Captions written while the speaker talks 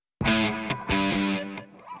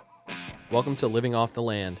Welcome to Living Off the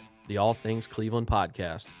Land, the All Things Cleveland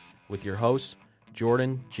podcast, with your hosts,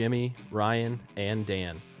 Jordan, Jimmy, Ryan, and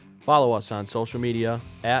Dan. Follow us on social media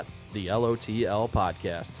at the LOTL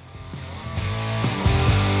Podcast.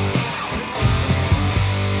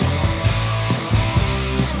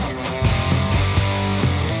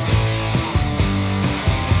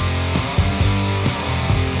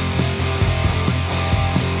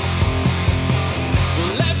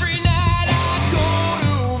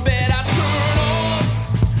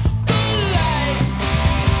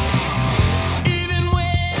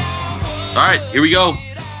 All right, here we go.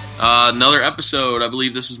 Another episode. I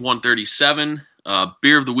believe this is 137.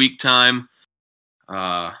 Beer of the week time.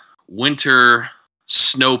 Winter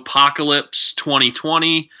snowpocalypse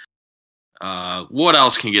 2020. What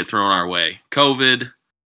else can get thrown our way? COVID.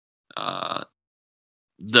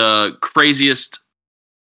 The craziest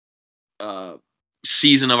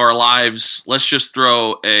season of our lives. Let's just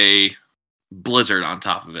throw a blizzard on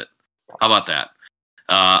top of it. How about that?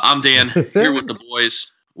 I'm Dan, here with the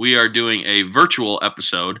boys. We are doing a virtual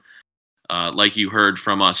episode, like you heard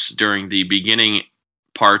from us during the beginning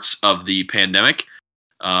parts of the pandemic.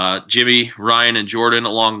 Jimmy, Ryan, and Jordan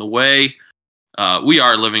along the way. We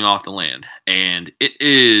are living off the land, and it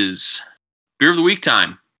is Beer of the Week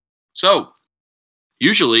time. So,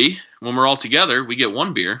 usually, when we're all together, we get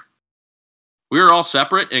one beer. We were all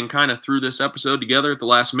separate and kind of threw this episode together at the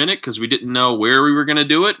last minute because we didn't know where we were going to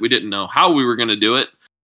do it. We didn't know how we were going to do it.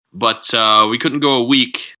 But we couldn't go a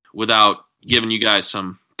week without giving you guys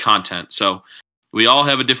some content. So we all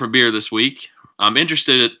have a different beer this week. I'm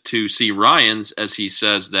interested to see Ryan's, as he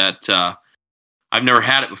says that I've never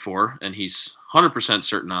had it before, and he's 100%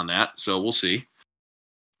 certain on that. So we'll see.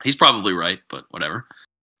 He's probably right, but whatever.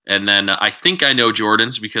 And then I think I know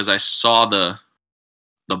Jordan's because I saw the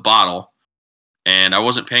bottle, and I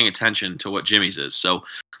wasn't paying attention to what Jimmy's is. So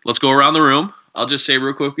let's go around the room. I'll just say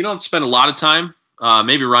real quick, we don't spend a lot of time.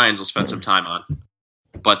 Maybe Ryan's will spend some time on.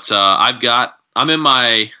 But I'm in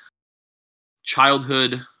my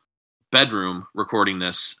childhood bedroom recording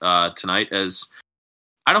this tonight as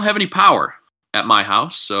I don't have any power at my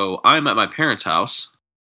house. So I'm at my parents' house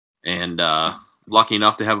and lucky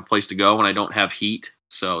enough to have a place to go when I don't have heat.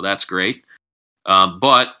 So that's great.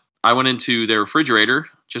 But I went into their refrigerator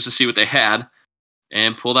just to see what they had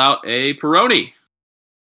and pulled out a Peroni.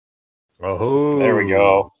 Oh, there we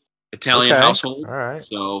go. Italian household. All right.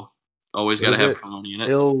 So always got to have Peroni in it.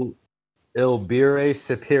 Il Birra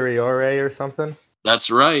Superiore or something? That's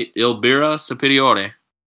right. Il Birra Superiore.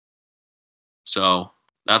 So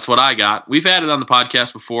that's what I got. We've had it on the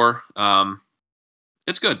podcast before.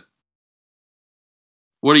 It's good.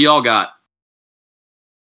 What do y'all got?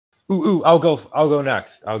 I'll go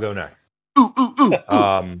next.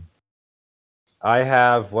 I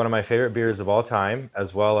have one of my favorite beers of all time,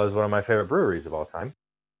 as well as one of my favorite breweries of all time.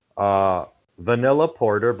 Vanilla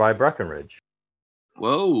Porter by Breckenridge.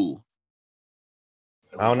 Whoa.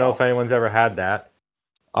 I don't know if anyone's ever had that.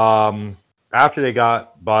 After they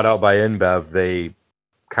got bought out by InBev, they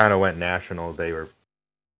kind of went national. They were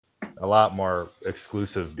a lot more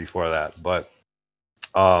exclusive before that. But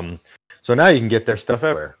so now you can get their stuff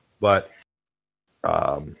everywhere. But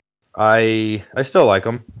I still like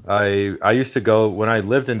them. I used to go, when I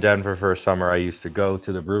lived in Denver for a summer, I used to go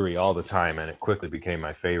to the brewery all the time, and it quickly became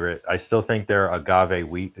my favorite. I still think their agave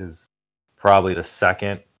wheat is probably the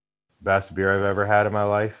second best beer I've ever had in my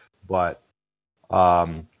life. But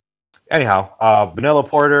anyhow, vanilla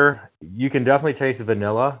porter, you can definitely taste the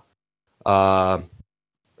vanilla. I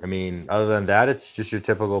mean, other than that, it's just your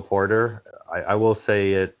typical porter. I will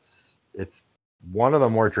say it's one of the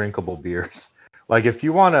more drinkable beers. Like, if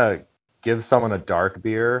you want to give someone a dark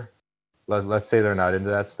beer, let's say they're not into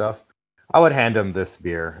that stuff, I would hand them this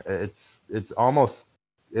beer. It almost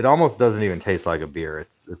doesn't even taste like a beer.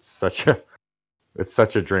 It's such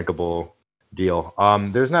a drinkable deal.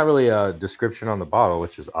 There's not really a description on the bottle,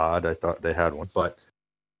 which is odd. I thought they had one, but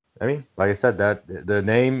I mean, like I said, that the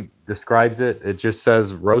name describes it. It just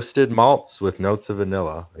says roasted malts with notes of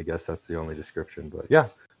vanilla. I guess that's the only description, but yeah.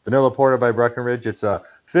 Vanilla Porter by Breckenridge. It's a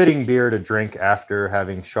fitting beer to drink after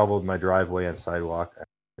having shoveled my driveway and sidewalk. I'm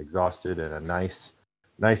exhausted, and a nice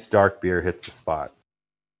dark beer hits the spot.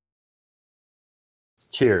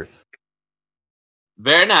 Cheers.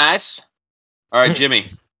 Very nice. All right, Jimmy.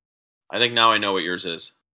 I think now I know what yours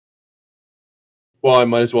is. Well, I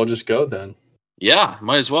might as well just go then. Yeah,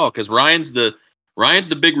 might as well, because Ryan's the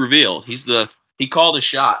big reveal. He called a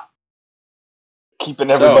shot. Keeping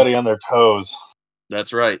everybody on their toes.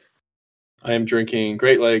 That's right. I am drinking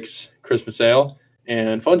Great Lakes Christmas Ale,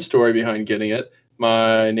 and fun story behind getting it.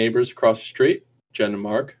 My neighbors across the street, Jen and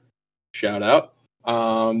Mark, shout out.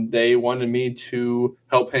 They wanted me to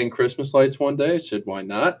help hang Christmas lights one day. I said, why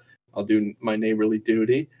not? I'll do my neighborly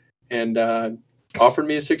duty. And offered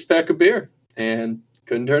me a 6-pack of beer and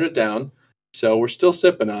couldn't turn it down. So we're still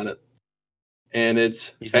sipping on it. And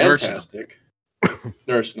it's He's fantastic.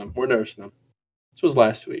 Nursing them. We're nursing them. This was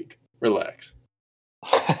last week. Relax.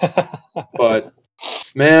 But,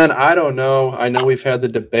 man, I don't know. I know we've had the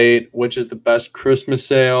debate, which is the best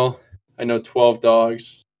Christmas ale. I know 12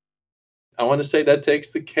 Dogs. I want to say that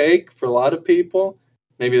takes the cake for a lot of people.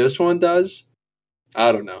 Maybe this one does.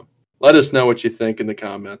 I don't know. Let us know what you think in the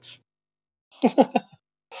comments. In the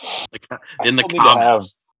still need to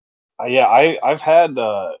comments. I've had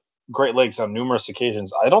Great Lakes on numerous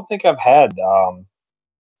occasions. I don't think I've had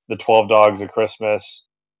the 12 Dogs of Christmas,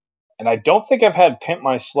 and I don't think I've had Pimp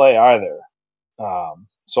My Sleigh either.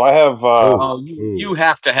 So I have. You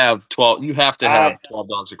have to have 12. You have to have 12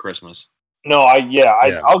 Dogs of Christmas. No,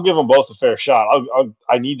 I'll give them both a fair shot.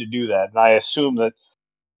 I need to do that, and I assume that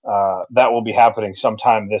that will be happening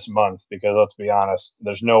sometime this month. Because let's be honest,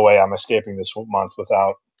 there's no way I'm escaping this month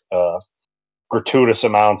without gratuitous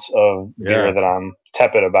amounts of beer that I'm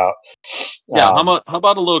tepid about. Yeah, how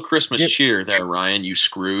about a little Christmas cheer there, Ryan? You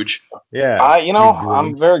Scrooge. Yeah,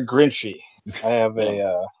 I'm very grinchy. I have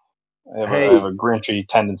a grinchy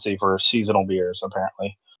tendency for seasonal beers,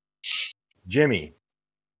 apparently. Jimothy.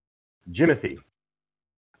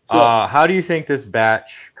 So, How do you think this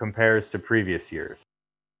batch compares to previous years?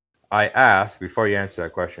 I ask, before you answer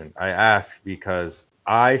that question, I ask because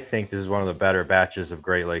I think this is one of the better batches of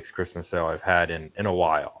Great Lakes Christmas Ale I've had in a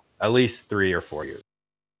while. At least 3 or 4 years.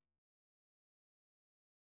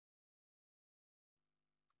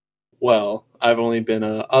 well, I've only been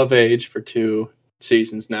of age for 2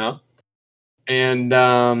 seasons now. And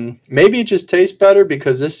maybe it just tastes better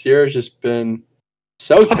because this year has just been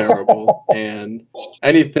so terrible. And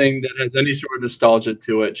anything that has any sort of nostalgia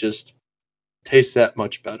to it just tastes that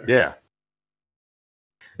much better. Yeah.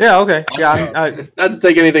 Yeah, okay. Yeah, not to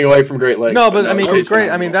take anything away from Great Lakes. no, but I mean, it it's great.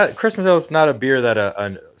 phenomenal. I mean, that Christmas Ale is not a beer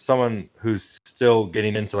that someone who's still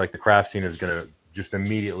getting into like the craft scene is gonna just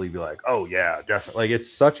immediately be like, oh yeah, definitely. Like,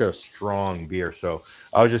 it's such a strong beer. So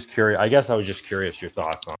I was just curious. I guess I was just curious your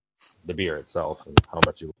thoughts on the beer itself and how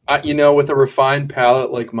much you. With a refined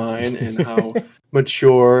palate like mine and how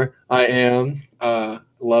mature I am,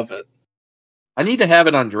 love it. I need to have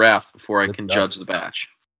it on draft before I Good can stuff. judge the batch.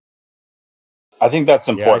 I think that's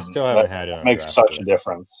Yeah, I important. still haven't That had it on makes draft, such but- a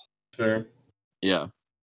difference. Fair. Yeah.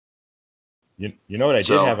 You know what I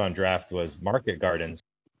So- did have on draft was Market Gardens,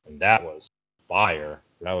 and that was fire.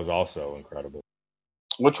 That was also incredible.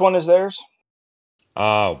 Which one is theirs?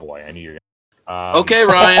 Oh boy, I knew you were gonna. Okay,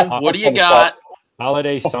 Ryan, what do you got?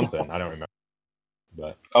 Holiday something. I don't remember.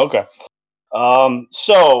 But Okay.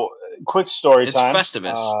 So quick story It's time.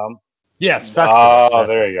 Festivus. yes, Oh, Festivus.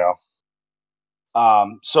 there you go.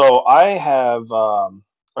 So I have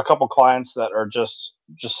a couple clients that are just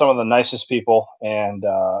some of the nicest people, and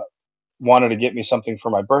wanted to get me something for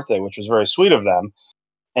my birthday, which was very sweet of them.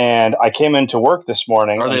 And I came into work this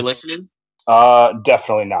morning. Are they and, listening?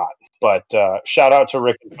 definitely not. But shout out to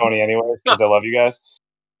Rick and Tony, anyways, because I love you guys.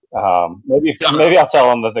 Maybe I'll tell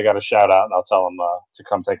them that they got a shout out, and I'll tell them to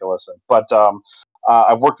come take a listen. But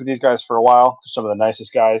I've worked with these guys for a while. They're some of the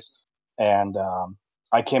nicest guys, and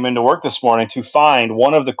I came into work this morning to find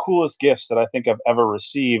one of the coolest gifts that I think I've ever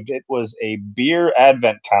received. It was a beer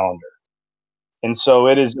advent calendar, and so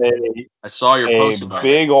it is I saw your post a about it.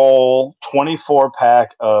 big old 24-pack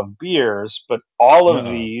of beers, but all of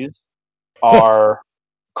these are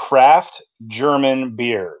craft German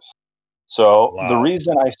beers. So Wow. the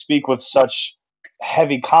reason I speak with such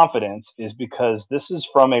heavy confidence is because this is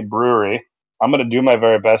from a brewery. I'm going to do my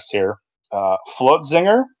very best here.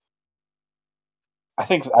 Flotzinger. I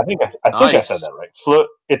think I Nice. said that right.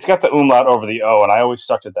 It's got the umlaut over the O, and I always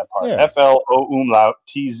sucked at that part. Yeah. FLO umlaut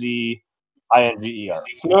TZINGER.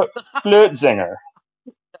 Flotzinger.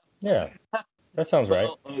 Yeah, that sounds right.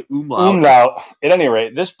 Umlaut. At any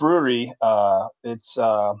rate, this brewery, it's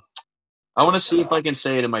I want to see if I can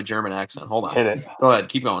say it in my German accent. Hold on. hit it. Go ahead.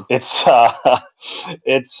 Keep going. It's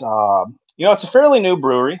it's a fairly new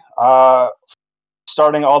brewery.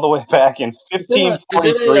 Starting all the way back in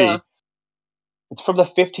 1543. It's from the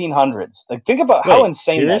 1500s. Like, think about how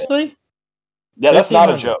insane that is. Seriously? Yeah, that's not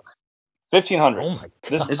a 1500. joke. 1500s. Oh my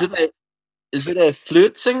This- god. Is it a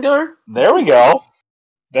Flutzinger? There we go.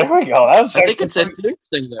 That was I think it's a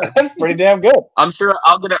Flutzinger. that's pretty damn good. I'm sure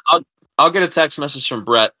I'll get a text message from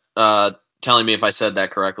Brett telling me if I said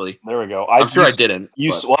that correctly. There we go. I'm sure I didn't.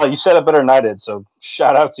 You but- you said it better than I did, so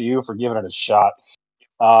shout out to you for giving it a shot.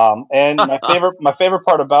 And my favorite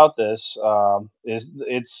part about this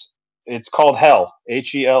is It's called Hell.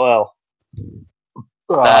 Hell.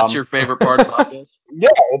 That's your favorite part about this? Yeah,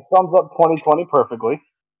 it sums up 2020 perfectly.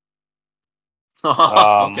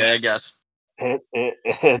 Okay, I guess.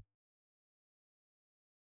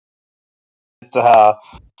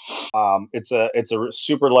 It's a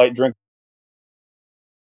super light drinkable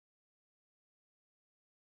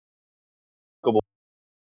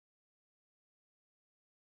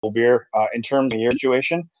beer in terms of your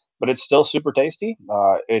situation, but it's still super tasty.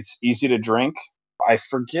 It's easy to drink. I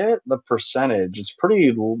forget the percentage. It's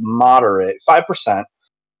pretty moderate, 5%.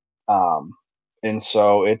 And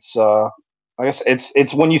so it's I guess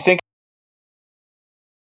it's when you think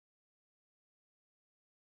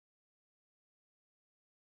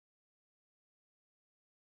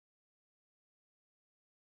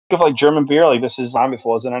of like German beer, like this is time if it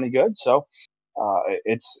wasn't any good. So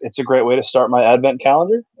it's a great way to start my Advent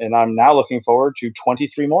calendar, and I'm now looking forward to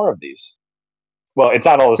 23 more of these. Well, it's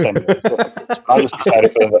not all the same beer. I'm just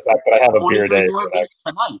excited for the fact that I have a beer a day.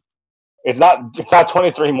 Tonight. It's not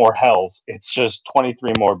 23 more hells. It's just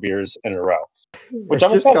 23 more beers in a row. Which It's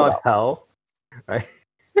I'm just excited called about. hell.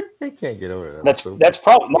 I can't get over that. That's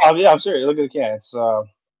probably no. Yeah, I'm serious. Look at the can. It's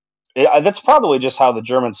that's probably just how the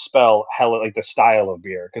Germans spell hell, like the style of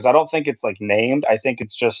beer. Because I don't think it's like named. I think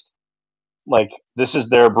it's just like this is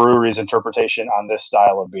their brewery's interpretation on this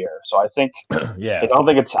style of beer. So I think yeah. I don't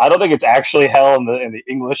think it's actually hell in the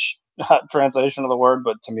English translation of the word.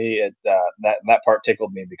 But to me, that part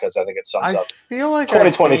tickled me because I think it sums I up feel like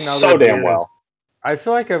 2020 I've seen so other damn beers. well. I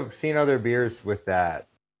feel like I've seen other beers with that.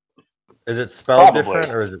 Is it spelled Probably.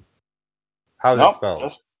 different, or is it how's Nope, it spelled?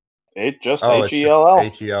 just Oh, it's just Hell.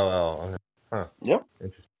 Hell. Huh. Yep.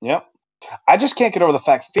 Interesting. Yep. I just can't get over the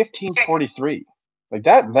fact 1543. Like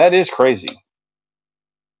that is crazy.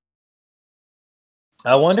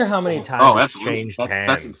 I wonder how many times it's absolutely. changed That's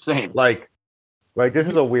hands. insane. Like this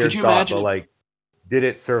is a weird you thought, imagine but like, did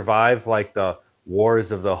it survive like the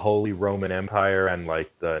wars of the Holy Roman Empire and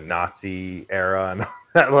like the Nazi era and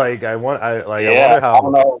that? Like, I wonder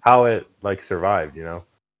how it like survived. You know?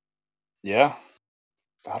 Yeah.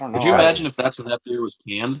 I don't know. Could you imagine if that's when that beer was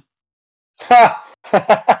canned? That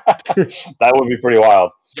would be pretty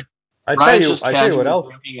wild. I tell you what else.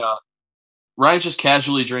 Ryan's just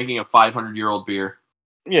casually drinking a 500-year-old beer.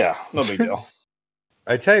 Yeah, no big deal.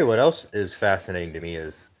 I tell you what else is fascinating to me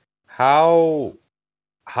is how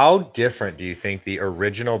different do you think the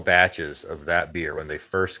original batches of that beer when they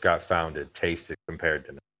first got founded tasted compared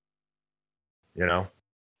to now? You know?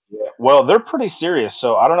 Yeah. Well, they're pretty serious.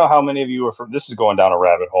 So I don't know how many of you are this is going down a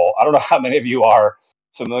rabbit hole. I don't know how many of you are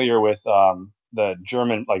familiar with the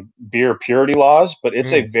German like beer purity laws, but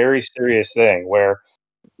it's a very serious thing where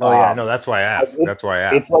no, that's why I asked.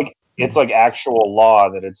 It's like actual law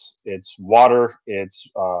that it's water, it's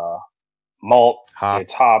malt,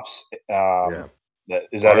 it's hops. Is that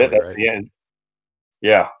barley, it? That's right? the end.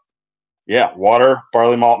 Yeah. Water,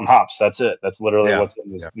 barley malt, and hops. That's it. That's literally what's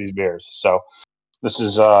in these beers. So this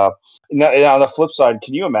is now on the flip side.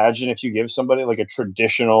 Can you imagine if you give somebody like a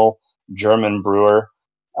traditional German brewer,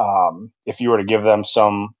 if you were to give them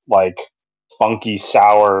some like funky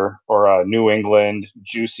sour or a New England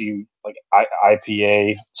juicy like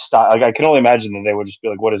IPA style? Like I can only imagine that they would just be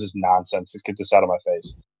like, "What is this nonsense? Let's get this out of my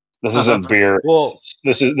face. This isn't beer. Well,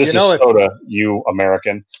 this is soda, you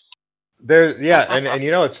American." And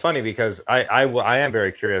you know it's funny because I am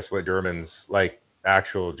very curious what Germans like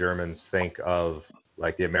actual Germans think of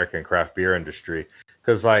like the American craft beer industry,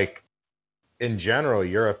 because like in general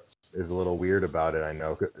Europe is a little weird about it. I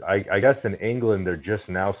know. I guess in England they're just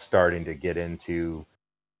now starting to get into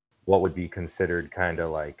what would be considered kind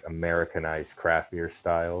of like Americanized craft beer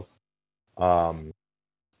styles.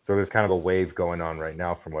 So there's kind of a wave going on right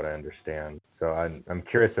now, from what I understand. So I'm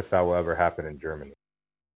curious if that will ever happen in Germany.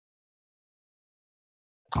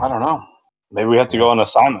 I don't know. Maybe we have to go on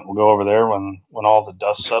assignment. We'll go over there when all the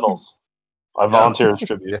dust settles. I volunteer as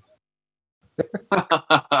tribute.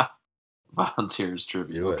 Volunteers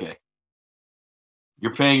tribute. Okay.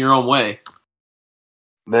 You're paying your own way.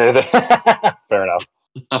 Fair enough.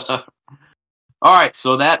 All right,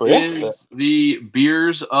 so that is the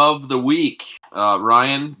beers of the week.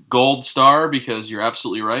 Ryan, gold star, because you're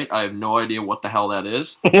absolutely right. I have no idea what the hell that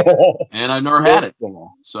is, and I've never had it.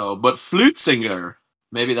 So, but Flutzinger,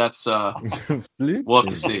 maybe that's we'll have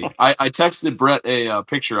to see. I texted Brett a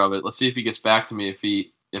picture of it. Let's see if he gets back to me if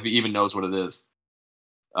he even knows what it is.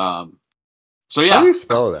 So yeah, how do you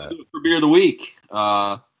spell that for beer of the week?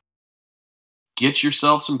 Get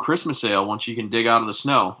yourself some Christmas ale once you can dig out of the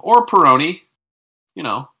snow, or Peroni,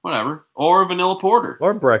 whatever, or vanilla porter,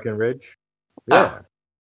 or Breckenridge. Yeah.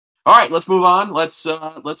 All right, let's move on.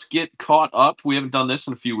 Let's get caught up. We haven't done this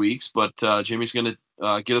in a few weeks, but Jimmy's going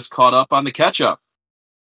to get us caught up on the catch-up.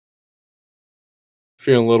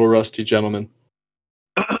 Feeling a little rusty, gentlemen.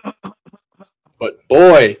 But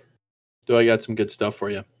boy, do I got some good stuff for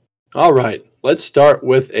you. All right, let's start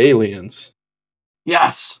with aliens.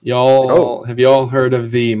 Yes. Have y'all heard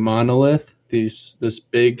of the monolith? This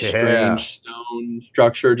big, strange stone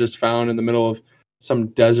structure just found in the middle of some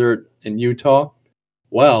desert in Utah?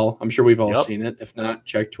 Well, I'm sure we've all seen it. If not,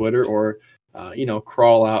 check Twitter or,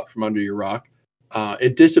 crawl out from under your rock.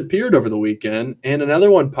 It disappeared over the weekend, and another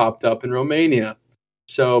one popped up in Romania.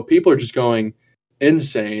 So people are just going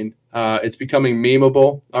insane. It's becoming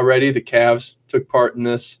memeable already. The Cavs took part in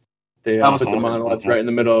this. They put the monolith right in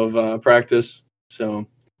the middle of practice. So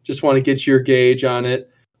just want to get your gauge on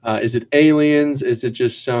it. Is it aliens? Is it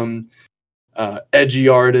just some edgy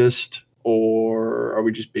artist? Or are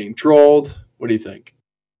we just being trolled? What do you think?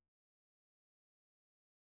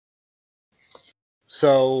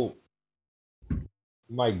 So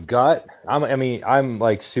my gut, I'm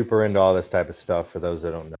like super into all this type of stuff for those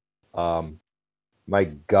that don't know. My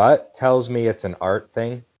gut tells me it's an art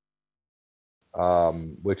thing,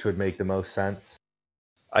 which would make the most sense.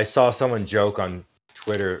 I saw someone joke on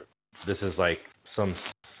Twitter, this is like some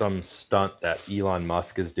stunt that Elon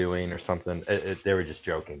Musk is doing or something. They were just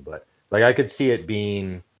joking, but like I could see it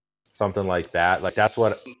being something like that. Like that's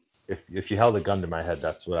what, if you held a gun to my head,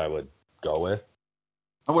 that's what I would go with.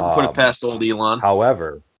 I wouldn't put it past old Elon.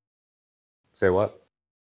 However, say what?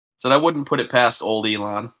 Said I wouldn't put it past old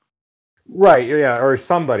Elon. Right, yeah, or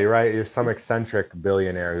somebody, right? There's some eccentric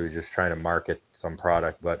billionaire who's just trying to market some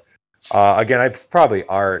product. But again, it's probably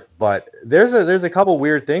art. But there's a couple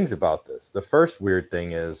weird things about this. The first weird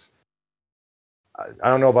thing is, I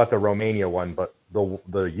don't know about the Romania one, but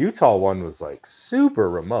the Utah one was like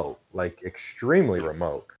super remote, like extremely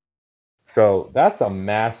remote. So that's a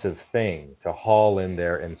massive thing to haul in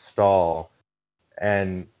there, install,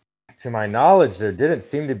 and to my knowledge, there didn't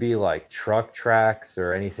seem to be like truck tracks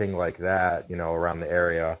or anything like that, around the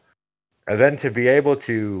area. And then to be able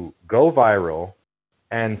to go viral,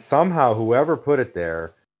 and somehow whoever put it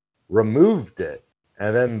there removed it,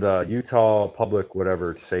 and then the Utah Public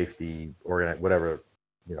Safety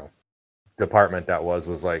department that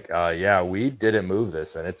was like, yeah, we didn't move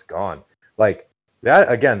this, and it's gone. Like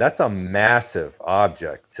that again, that's a massive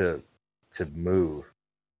object to move,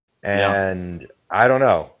 and. Yeah. I don't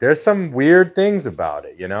know. There's some weird things about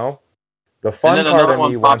it, The fun and then part another of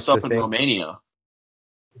one me pops wants up to in think, Romania.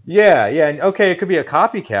 Yeah, and okay, it could be a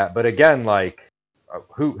copycat, but again, like,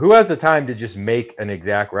 who has the time to just make an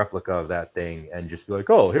exact replica of that thing and just be like,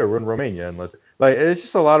 oh, here we're in Romania and let's like. It's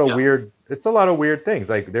just a lot of weird. It's a lot of weird things.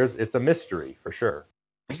 Like, it's a mystery for sure.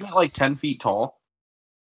 Isn't it like 10 feet tall?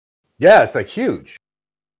 Yeah, it's like huge.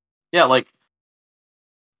 Yeah, like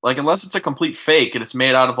unless it's a complete fake and it's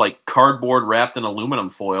made out of like cardboard wrapped in aluminum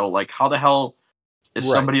foil, like how the hell is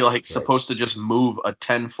somebody supposed to just move a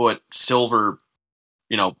 10-foot silver,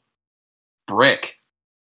 brick?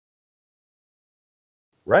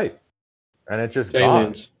 Right. And it's just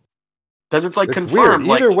aliens. Because it's like confirmed.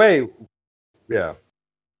 Weird. Either way, yeah.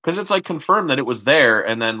 Because it's like confirmed that it was there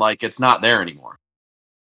and then like it's not there anymore.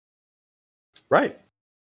 Right.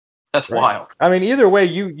 That's wild. I mean, either way,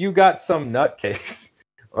 you got some nutcase.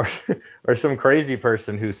 Or some crazy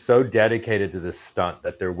person who's so dedicated to this stunt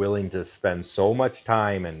that they're willing to spend so much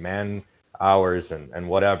time and man hours and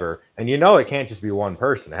whatever. And it can't just be one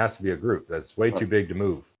person. It has to be a group. That's way too big to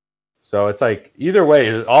move. So it's like either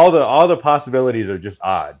way, all the possibilities are just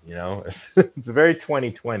odd. It's a very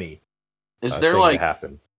 2020. Is there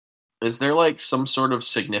Is there like some sort of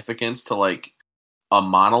significance to like a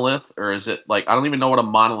monolith, or is it like I don't even know what a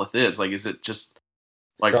monolith is? Like, is it just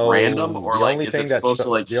like random, or like is it supposed to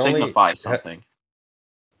like signify something?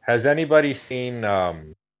 Has anybody seen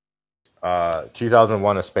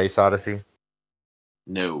 2001: A Space Odyssey?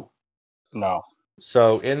 No.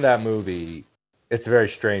 So in that movie, it's a very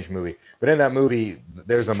strange movie, but in that movie,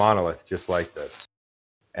 there's a monolith just like this,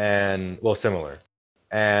 and similar,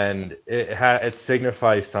 and it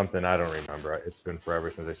signifies something. I don't remember. It's been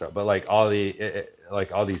forever since I saw it, but like all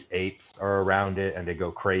these apes are around it, and they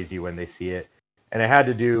go crazy when they see it. And it had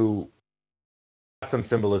to do some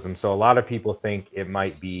symbolism. So a lot of people think it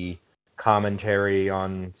might be commentary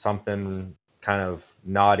on something, kind of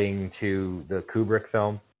nodding to the Kubrick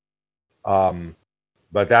film.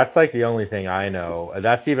 But that's like the only thing I know.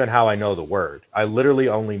 That's even how I know the word. I literally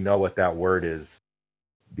only know what that word is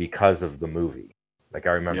because of the movie. Like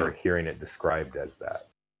I remember hearing it described as that.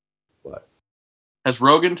 But has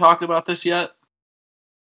Rogan talked about this yet?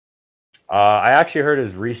 I actually heard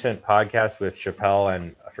his recent podcast with Chappelle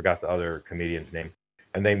and forgot the other comedian's name,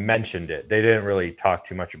 and they mentioned it. They didn't really talk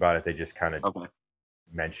too much about it. They just kind of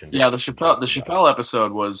mentioned it. Yeah, the Chappelle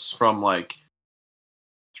episode was from like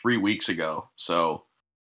 3 weeks ago. So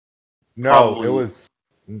no, it was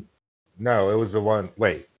the one.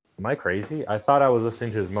 Wait, am I crazy? I thought I was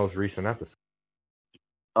listening to his most recent episode.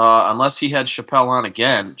 Unless he had Chappelle on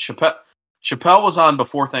again. Chappelle was on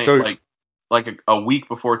before a week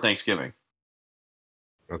before Thanksgiving.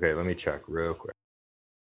 Okay, let me check real quick.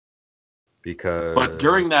 Because But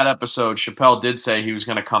during that episode, Chappelle did say he was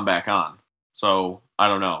going to come back on. So I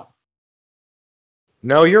don't know.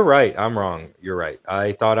 No, you're right. I'm wrong. You're right.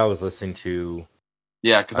 I thought I was listening to.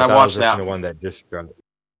 Yeah, because I watched that. The one that just.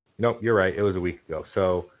 Nope, you're right. It was a week ago.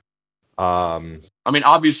 So, I mean,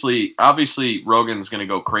 obviously, Rogan's going to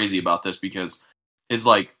go crazy about this because his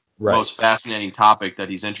most fascinating topic that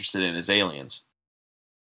he's interested in is aliens.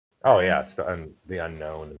 Oh yeah, the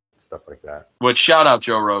unknown and stuff like that. Which shout out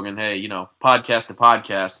Joe Rogan. Hey, podcast to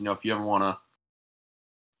podcast. If you ever want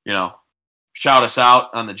to, shout us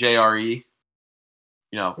out on the JRE.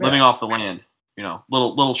 Living off the land.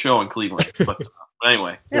 Little show in Cleveland. But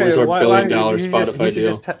anyway, it was our $1 billion Spotify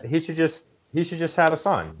deal. He should just have us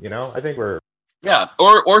on. I think we're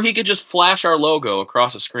or he could just flash our logo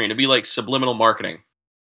across the screen. It'd be like subliminal marketing.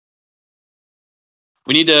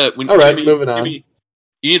 We need to. All right, moving on.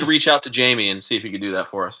 You need to reach out to Jamie and see if he could do that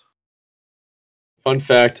for us. Fun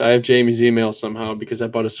fact: I have Jamie's email somehow because I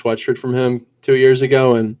bought a sweatshirt from him 2 years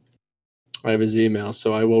ago, and I have his email.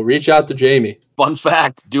 So I will reach out to Jamie. Fun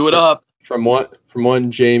fact: do it up. From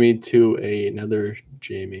one Jamie to another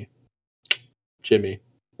Jimmy.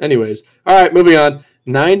 Anyways, all right, moving on.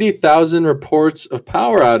 90,000 reports of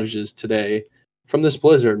power outages today from this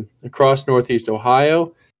blizzard across Northeast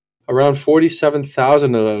Ohio. Around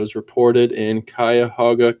 47,000 of those reported in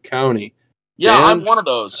Cuyahoga County. Yeah, Dan, I'm one of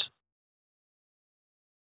those.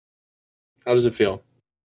 How does it feel?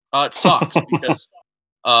 It sucks because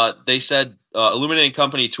they said Illuminating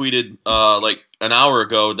Company tweeted an hour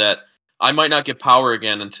ago that I might not get power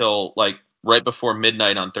again until right before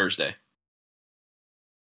midnight on Thursday.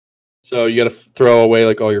 So you got to throw away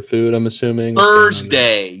all your food, I'm assuming?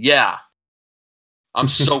 Thursday, yeah. I'm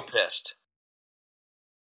so pissed.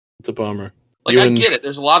 It's a bummer. I get it.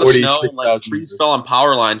 There's a lot of snow and trees fell on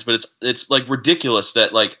power lines, but it's ridiculous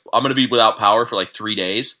that I'm going to be without power for 3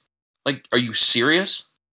 days. Are you serious?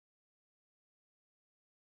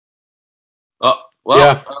 Well,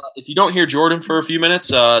 yeah. If you don't hear Jordan for a few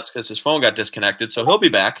minutes, it's because his phone got disconnected, so he'll be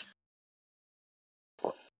back.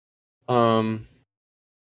 Uh-oh.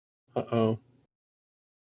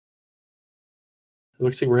 It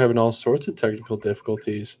looks like we're having all sorts of technical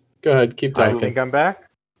difficulties. Go ahead, keep talking. I think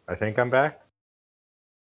I'm back.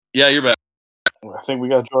 Yeah, you're back. I think we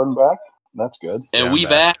got Jordan back. That's good. And yeah, we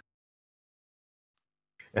back.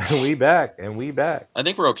 And we back. I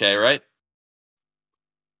think we're okay, right?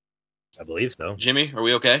 I believe so. Jimmy, are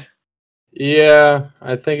we okay? Yeah,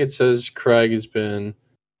 I think it says Craig has been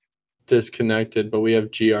disconnected, but we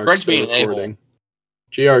have GR Craig's still being recording.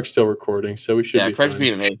 GR still recording, so we should be Craig's fine.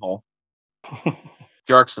 being an a-hole.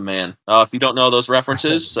 Jark's the man. If you don't know those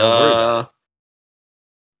references, we're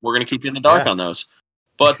going to keep you in the dark on those.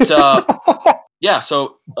 But, yeah,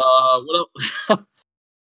 so what else?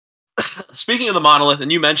 Speaking of the monolith,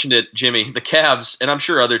 and you mentioned it, Jimmy, the Cavs, and I'm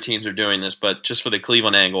sure other teams are doing this, but just for the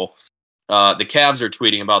Cleveland angle, the Cavs are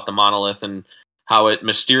tweeting about the monolith and how it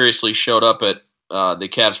mysteriously showed up at the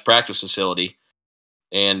Cavs practice facility.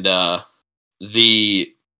 And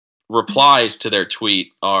the replies to their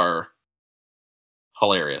tweet are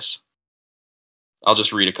hilarious. I'll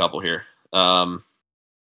just read a couple here.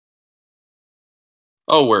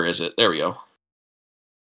 Where is it? There we go.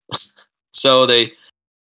 So the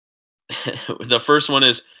first one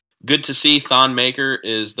is, good to see Thon Maker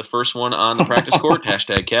is the first one on the practice court.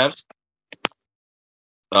 #Cavs.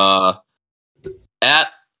 At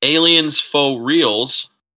Aliens Faux Reels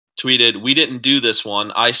tweeted, we didn't do this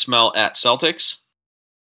one. I smell at Celtics.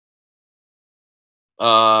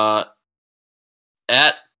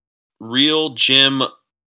 At Real Jim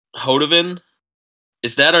Hodovan,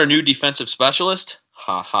 is that our new defensive specialist?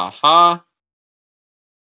 Ha ha ha.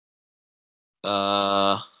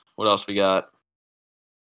 What else we got?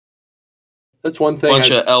 That's one thing.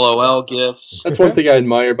 Bunch of LOL gifs. That's one thing I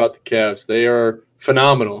admire about the Cavs. They are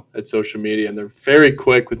phenomenal at social media, and they're very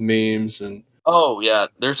quick with memes. And oh yeah,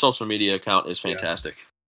 their social media account is fantastic. Yeah.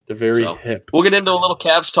 They're very hip. We'll get into a little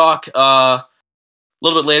Cavs talk a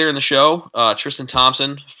little bit later in the show. Tristan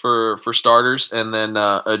Thompson for starters, and then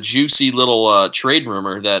a juicy little trade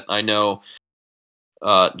rumor that I know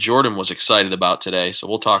Jordan was excited about today. So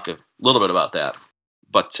we'll talk a little bit about that.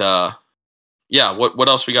 But yeah, what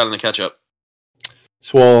else we got in the catch up?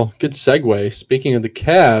 So, well, good segue. Speaking of the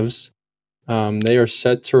Cavs, they are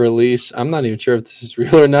set to release. I'm not even sure if this is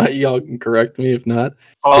real or not. Y'all can correct me if not.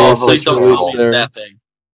 Oh, so Please to don't release tell me their- that thing.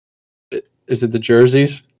 Is it the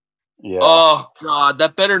jerseys? Yeah. Oh God,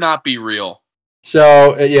 that better not be real.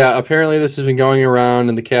 So yeah, apparently this has been going around,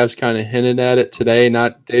 and the Cavs kind of hinted at it today. They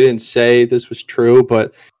didn't say this was true,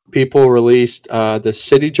 but people released the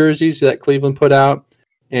city jerseys that Cleveland put out,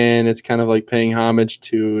 and it's kind of like paying homage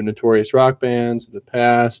to notorious rock bands of the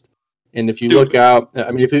past. And if you look out, I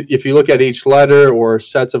mean, if you look at each letter or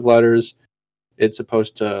sets of letters, it's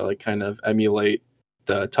supposed to like kind of emulate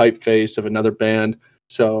the typeface of another band.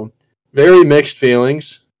 So very mixed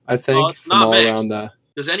feelings, I think, it's from not all mixed. around the.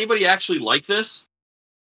 Does anybody actually like this?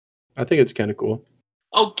 I think it's kind of cool.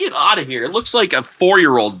 Oh, get out of here! It looks like a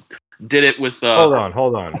 4-year-old did it with Hold on.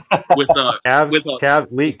 with Cavs, with a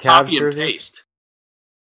Cavs copy and jerseys? paste.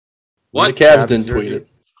 The What? Cavs Cavs didn't tweet jerseys?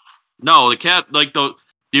 it. No,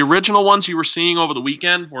 the original ones you were seeing over the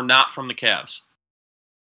weekend were not from the Cavs.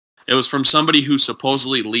 It was from somebody who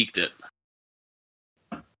supposedly leaked it.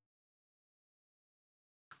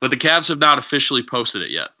 But the Cavs have not officially posted it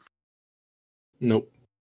yet. Nope.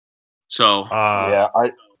 So Yeah,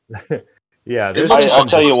 yeah. There's looks been I'll some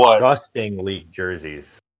tell you what. disgusting leaked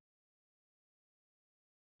jerseys.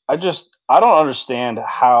 I don't understand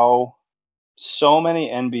how so many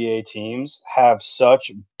NBA teams have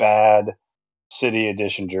such bad city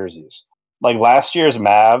edition jerseys. Like last year's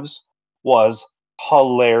Mavs was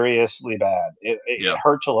hilariously bad. It Yeah.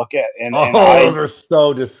 hurt to look at, and Those are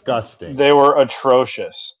so disgusting. they were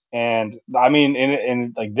atrocious. And I mean,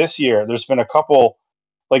 in like this year, there's been a couple.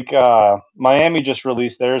 Like Miami just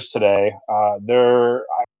released theirs today.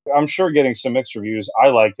 I'm sure getting some mixed reviews. I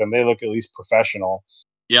like them. They look at least professional.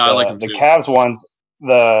 yeah, I like them The too. Cavs ones,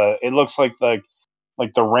 it looks like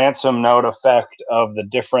the ransom note effect of the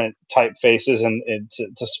different typefaces and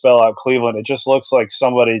to spell out Cleveland. It just looks like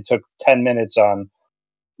somebody took 10 minutes on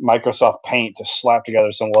Microsoft Paint to slap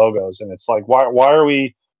together some logos, and it's like, why are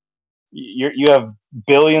we? You have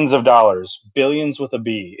billions of dollars, billions with a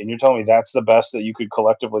B, and you're telling me that's the best that you could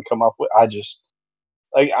collectively come up with? I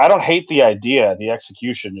don't hate the idea. The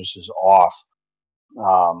execution is off.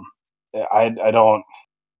 I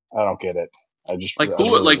don't get it. I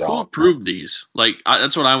really who don't. approved these?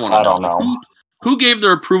 That's what I want to know. I don't know. Who gave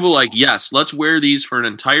their approval? Like, yes, let's wear these for an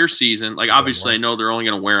entire season. Like, obviously, I know they're only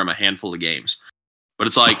going to wear them a handful of games, but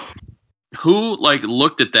it's like, who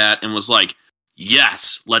looked at that and was like,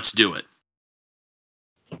 yes, let's do it?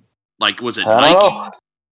 Like, was it I don't Nike? know.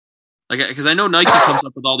 Like, because I know Nike comes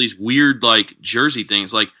up with all these weird jersey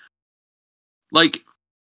things. Like,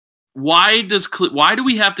 why do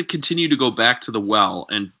we have to continue to go back to the well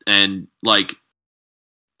and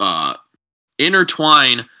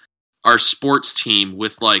intertwine our sports team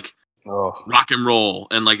with Oh. rock and roll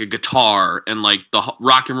and a guitar and the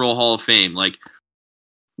Rock and Roll Hall of Fame? Like,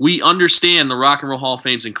 we understand the Rock and Roll Hall of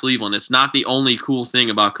Fame's in Cleveland. It's not the only cool thing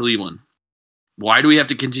about Cleveland. Why do we have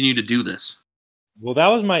to continue to do this? Well, that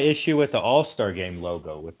was my issue with the All-Star Game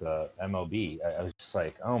logo with the MLB. I was just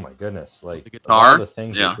like, oh my goodness, like The a lot guitar? of the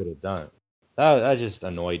things Yeah. they could have done. That just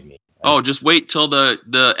annoyed me. Oh, just wait till the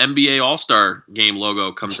NBA All-Star Game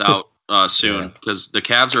logo comes out soon, because the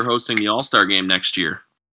Cavs are hosting the All-Star Game next year.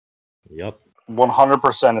 Yep.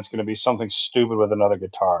 100% it's going to be something stupid with another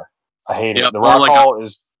guitar. I hate Yep, it. The or Rock Hall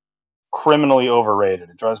is criminally overrated.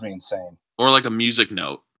 It drives me insane. Or a music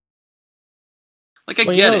note. I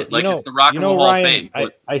Well, get it. It's the Rock and Roll Hall Ryan, of Fame.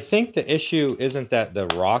 But I think the issue isn't that the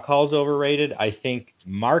Rock Hall's overrated. I think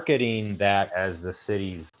marketing that as the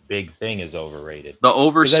city's big thing is overrated. the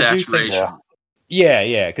 'Cause I do think- oversaturation.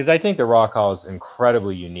 Yeah, because I think the Rock Hall is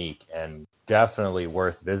incredibly unique and definitely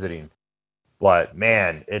worth visiting. But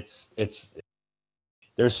man, it's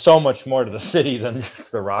there's so much more to the city than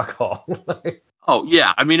just the Rock Hall. Oh,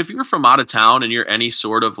 yeah. I mean, if you're from out of town and you're any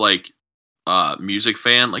sort of music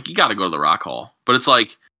fan, you got to go to the Rock Hall. But it's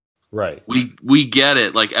Right. we get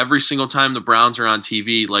it. Every single time the Browns are on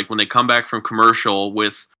TV, when they come back from commercial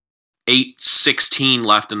with 8:16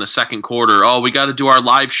 left in the second quarter, oh, we got to do our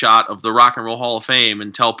live shot of the Rock and Roll Hall of Fame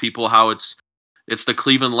and tell people how it's the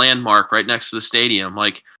Cleveland landmark right next to the stadium.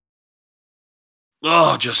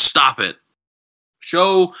 Oh, just stop it.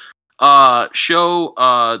 Show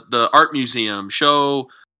the art museum, show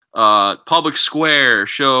Public Square,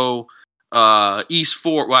 show East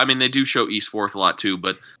Fourth. Well, I mean, they do show East Fourth a lot too,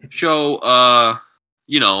 but show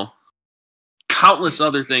countless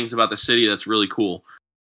other things about the city that's really cool.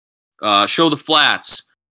 Show the flats.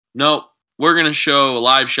 No, we're gonna show a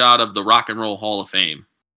live shot of the Rock and Roll Hall of Fame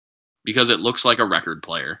because it looks like a record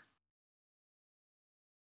player.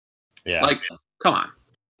 Yeah, Like, come on.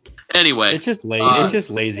 Anyway, it's just it's just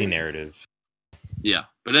lazy narratives. Yeah,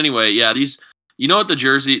 but anyway, yeah, these. You know what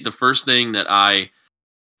the first thing that I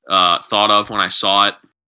thought of when I saw it.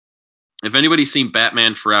 If anybody's seen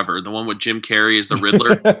Batman Forever, the one with Jim Carrey as the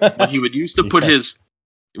Riddler, when he would used to put his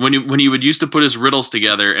when he would used to put his riddles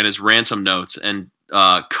together and his ransom notes and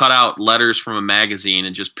cut out letters from a magazine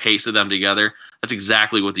and just pasted them together. That's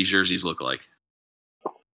exactly what these jerseys look like.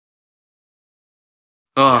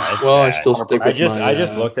 Oh, Well, I still stick with I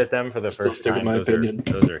just looked at them for the first time. Those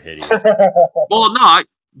are hideous. well, no,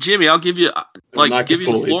 Jimmy, I'll give you the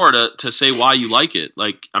bullied. floor to say why you like it.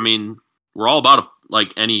 Like, I mean, we're all about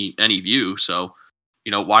any view. So,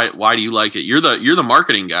 you know, why do you like it? You're the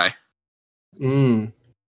marketing guy.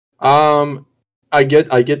 I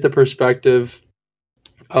get the perspective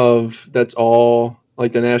of that's all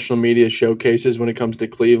like the national media showcases when it comes to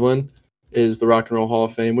Cleveland is the Rock and Roll Hall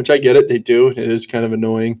of Fame, which I get it. They do. It is kind of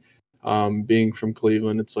annoying. Being from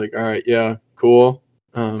Cleveland, it's like, all right, yeah, cool.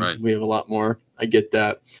 Right. We have a lot more. I get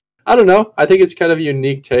that. I don't know. I think it's kind of a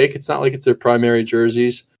unique take. It's not like it's their primary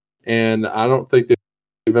jerseys, and I don't think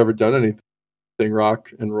they've ever done anything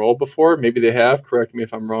rock and roll before. Maybe they have. Correct me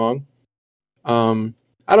if I'm wrong. I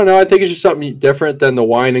don't know. I think it's just something different than the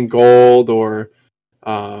wine and gold or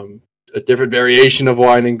a different variation of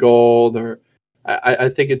wine and gold. Or I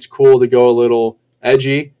think it's cool to go a little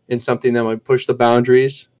edgy in something that might push the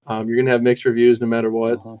boundaries. You're going to have mixed reviews no matter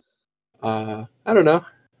what. I don't know.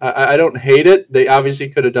 I don't hate it. They obviously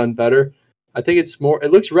could have done better. I think it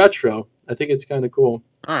looks retro. I think it's kind of cool.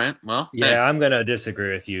 All right. Well, yeah, hey. I'm going to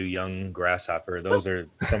disagree with you, young grasshopper. Those are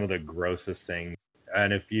some of the grossest things.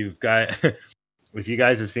 And if you guys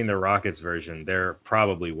have seen the Rockets version, they're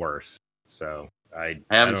probably worse. So I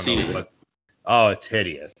haven't seen it. But, it's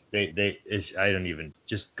hideous. I don't even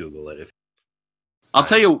just Google it. I'll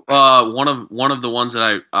tell you, one of the ones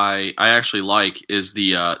that I actually like is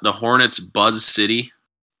the Hornets Buzz City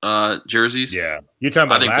jerseys. Yeah, you're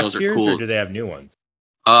talking about last year's, cool. Or do they have new ones?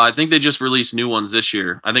 I think they just released new ones this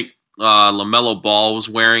year. I think LaMelo Ball was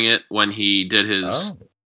wearing it when he did his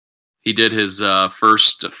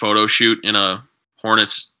first photo shoot in a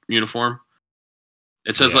Hornets uniform.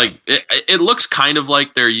 It says it looks kind of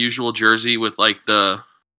like their usual jersey with like the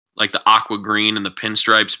aqua green and the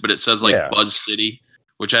pinstripes, but it says Buzz City,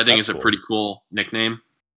 which I think is a pretty cool nickname.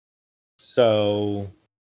 So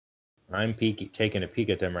I'm taking a peek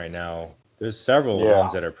at them right now. There's several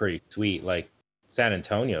ones that are pretty sweet. Like San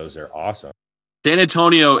Antonio's are awesome. San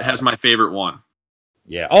Antonio has my favorite one.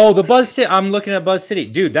 Yeah. Oh, the Buzz City. I'm looking at Buzz City.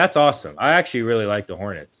 Dude, that's awesome. I actually really like the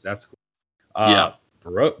Hornets. That's cool.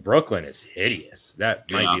 Brooklyn is hideous. That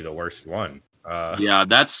might be the worst one.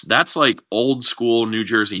 That's like old school New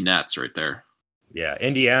Jersey Nets right there. Yeah,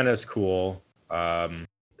 Indiana's cool. I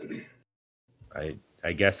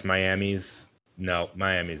guess Miami's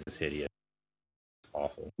is hideous. It's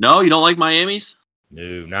awful. No, you don't like Miami's?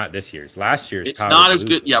 No, not this year's. Last year's. It's not as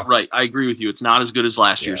good. Yeah, right. I agree with you. It's not as good as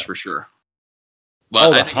last year's for sure.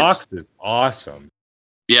 But the Hawks is awesome.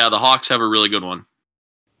 Yeah, the Hawks have a really good one.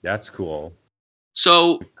 That's cool.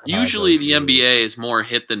 So usually the NBA is more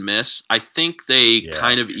hit than miss. I think they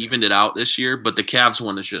kind of evened it out this year, but the Cavs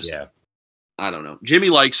one is just I don't know. Jimmy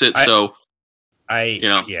likes it, there's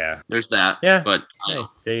that. Yeah, but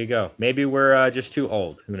there you go. Maybe we're just too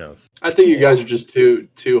old. Who knows? I think you guys are just too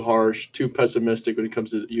harsh, too pessimistic when it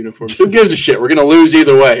comes to uniforms. Who gives a shit? We're gonna lose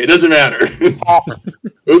either way. It doesn't matter.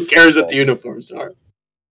 Who cares what the uniforms are?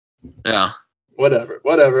 Yeah.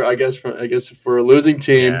 Whatever. I guess for a losing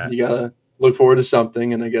team, you gotta look forward to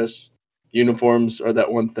something, and I guess uniforms are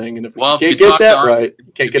that one thing. And if you can't get that right,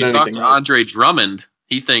 you can't get anything right. Andre Drummond,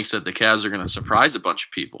 he thinks that the Cavs are going to surprise a bunch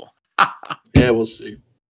of people. Yeah, we'll see.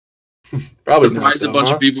 Probably surprise a bunch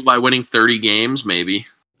of people by winning 30 games, maybe.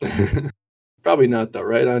 Probably not, though,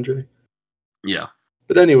 right, Andre? Yeah.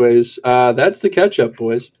 But anyways, that's the catch-up,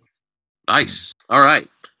 boys. Nice. All right.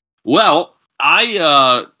 Well,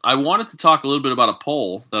 I wanted to talk a little bit about a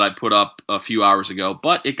poll that I put up a few hours ago,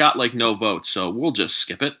 but it got like no votes, so we'll just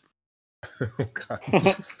skip it. We can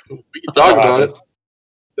talk about it.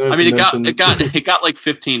 I mean, it got like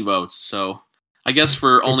 15 votes, so I guess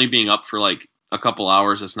for only being up for like a couple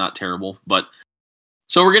hours, it's not terrible. But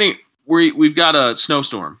so we've got a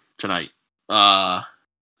snowstorm tonight.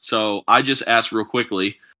 So I just asked real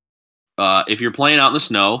quickly, if you're playing out in the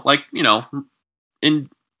snow, like in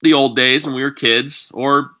the old days when we were kids,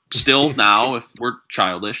 or still now if we're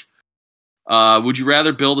childish, would you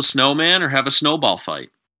rather build a snowman or have a snowball fight?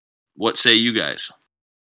 What say you guys?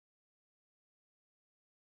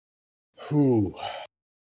 Ooh.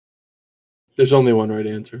 There's only one right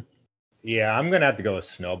answer. Yeah, I'm gonna have to go with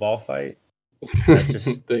snowball fight. That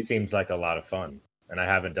just Thank- seems like a lot of fun, and I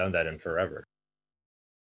haven't done that in forever.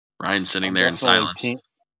 Ryan sitting I'm there in definitely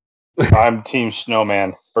silence. I'm Team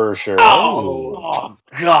Snowman for sure. Oh,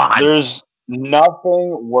 God. There's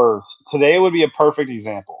nothing worse. Today would be a perfect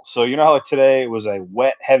example. So you know how like today it was a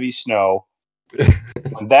wet, heavy snow.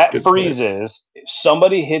 When that Good point. freezes, if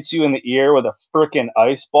somebody hits you in the ear with a freaking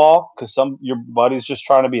ice ball because your buddy's just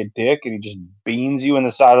trying to be a dick and he just beans you in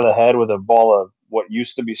the side of the head with a ball of what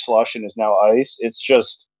used to be slush and is now ice. It's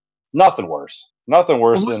just nothing worse. Nothing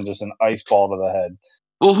worse than just an ice ball to the head.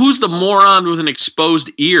 Well, who's the moron with an exposed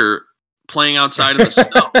ear playing outside in the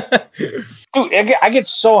snow? Dude, I get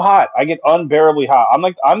so hot. I get unbearably hot.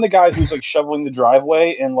 I'm the guy who's like shoveling the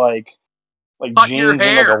driveway in like Cut your jeans and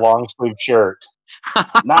like hair. a long sleeve shirt.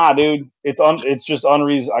 Nah, dude, it's just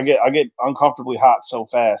unreasonable. I get uncomfortably hot so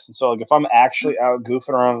fast, and so like if I'm actually out goofing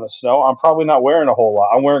around in the snow, I'm probably not wearing a whole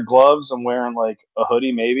lot. I'm wearing gloves. I'm wearing like a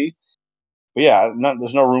hoodie maybe, but yeah,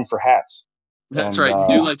 there's no room for hats. That's And, right.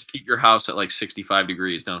 You do like to keep your house at like 65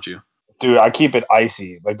 degrees, don't you? Dude, I keep it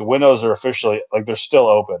icy. Like the windows are officially like they're still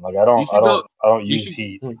open. Like I don't use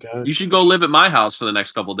heat. Oh my God. You should go live at my house for the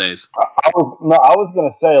next couple days. I was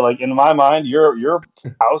gonna say, like in my mind, your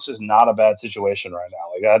house is not a bad situation right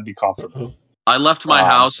now. Like I'd be comfortable. I left my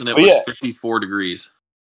house and it but was yeah. 54 degrees.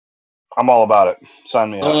 I'm all about it.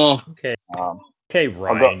 Sign me up. Oh, Okay, Um,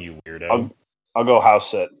 Ryan, you weirdo. I'll go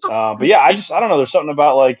house sit. But yeah, I don't know. There's something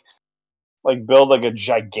about like build like a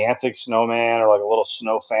gigantic snowman or like a little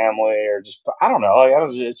snow family or just I don't know. Like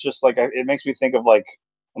it's just like it makes me think of like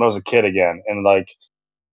when I was a kid again and like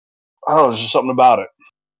I don't know. There's just something about it.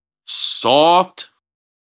 soft.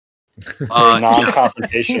 Very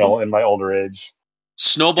non-confrontational in my older age.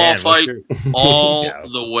 Snowball Dan, fight all Yeah.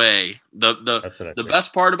 the way. That's what I The think.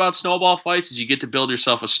 best part about snowball fights is you get to build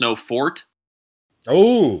yourself a snow fort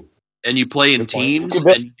Oh, and you play in Good point. teams You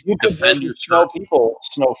could and You could defend build your snow turf. people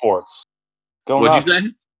snow forts. Go What'd nuts. you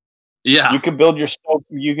say? Yeah, You could build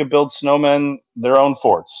You could build snowmen their own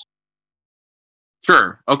forts.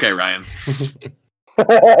 sure. Okay, Ryan.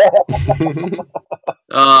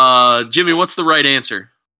 Jimmy, what's the right answer?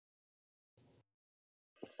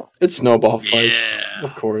 It's snowball fights, Yeah.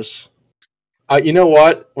 of course. You know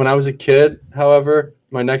what? When I was a kid, however,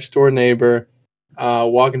 my next door neighbor,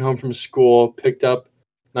 walking home from school, picked up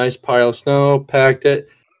a nice pile of snow, packed it,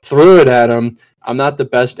 threw it at him. I'm not the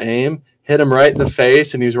best aim. Hit him right in the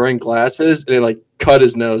face, and he was wearing glasses, and it like cut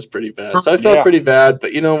his nose pretty bad. So I felt Yeah. pretty bad,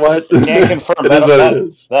 but you know what? Can't confirm It is what it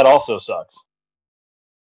is. That also sucks.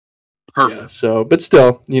 Perfect. Yeah, so, but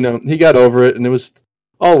still, he got over it, and it was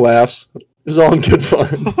all laughs. It was all in good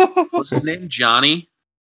fun. It What's his name? Johnny?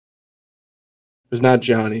 was not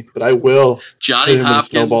Johnny, but I will Johnny hit him with a Hopkins.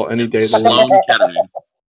 snowball any and day of the Sloan Kettering.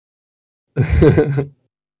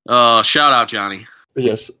 week. Shout out, Johnny. But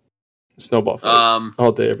yes, snowball fight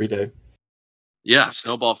all day, every day. Yeah,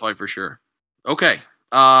 snowball fight for sure. Okay.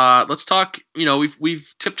 Let's talk.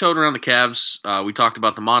 We've tiptoed around the Cavs. We talked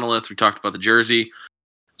about the monolith. We talked about the jersey.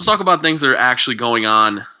 Let's talk about things that are actually going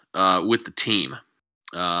on with the team.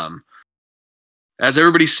 As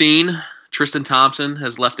everybody's seen, Tristan Thompson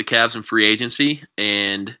has left the Cavs in free agency,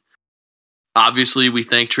 and obviously we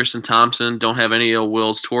thank Tristan Thompson. Don't have any ill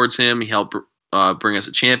wills towards him. He helped bring us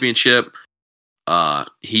a championship.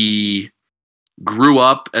 He grew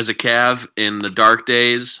up as a Cav in the dark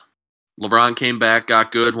days. LeBron came back,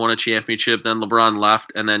 got good, won a championship. Then LeBron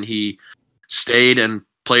left, and then he stayed and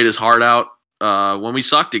played his heart out when we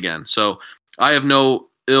sucked again. So I have no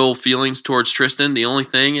ill feelings towards Tristan. The only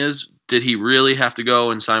thing is, did he really have to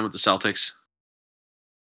go and sign with the Celtics?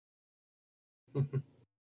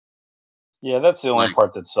 Yeah, that's the only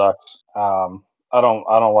part that sucks. I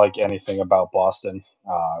don't like anything about Boston.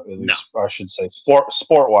 At least I should say,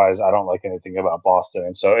 sport wise, I don't like anything about Boston,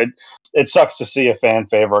 and so it sucks to see a fan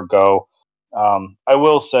favorite go. I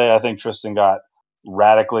will say I think Tristan got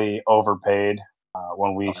radically overpaid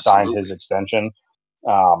when we signed his extension.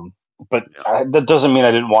 But that doesn't mean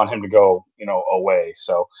I didn't want him to go, away.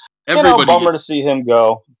 So bummer to see him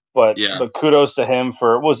go. But kudos to him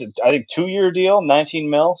for what was it? I think 2-year deal, $19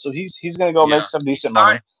 million. So he's going to go make some decent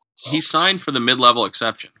money. He signed for the mid-level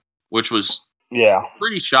exception, which was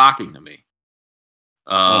pretty shocking to me.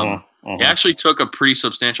 He actually took a pretty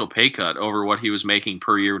substantial pay cut over what he was making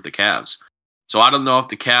per year with the Cavs. So I don't know if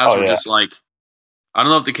the Cavs were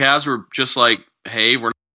just like, hey,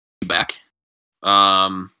 we're not back.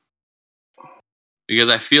 Because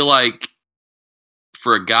I feel like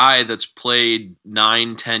for a guy that's played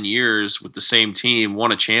 9-10 years with the same team,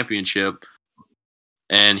 won a championship,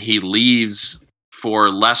 and he leaves for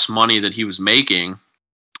less money that he was making,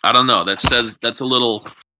 I don't know. That's a little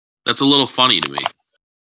funny to me.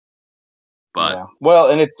 But yeah. Well,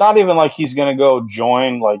 and it's not even like he's going to go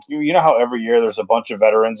join, like, you know how every year there's a bunch of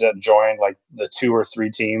veterans that join, like, the 2 or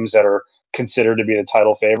 3 teams that are considered to be the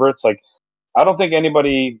title favorites. Like, I don't think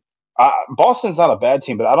anybody Boston's not a bad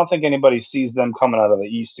team, but I don't think anybody sees them coming out of the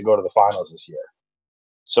East to go to the finals this year.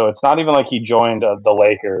 So it's not even like he joined the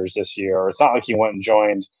Lakers this year, or it's not like he went and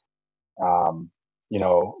joined,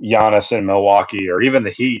 Giannis in Milwaukee, or even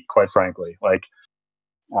the Heat, quite frankly. Like,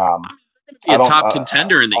 be a top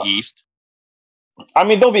contender in the East. I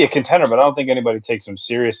mean, they'll be a contender, but I don't think anybody takes them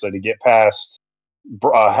seriously to get past.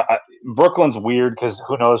 Brooklyn's weird because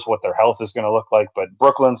who knows what their health is going to look like, but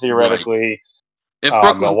Brooklyn theoretically,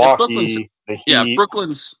 Milwaukee, the Heat. Yeah, if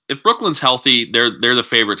Brooklyn's healthy, they're the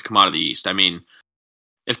favorite to come out of the East. I mean,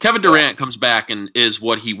 if Kevin Durant comes back and is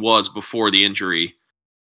what he was before the injury,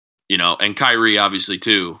 and Kyrie obviously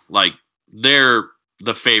too, like, they're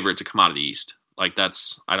the favorite to come out of the East. Like,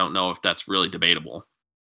 I don't know if that's really debatable.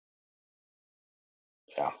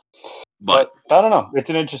 Yeah. But I don't know. It's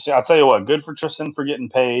an interesting. I'll tell you what. Good for Tristan for getting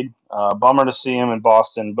paid. Bummer to see him in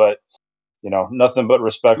Boston, but nothing but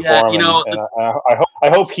respect for him. And I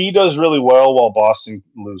hope he does really well while Boston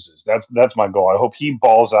loses. That's my goal. I hope he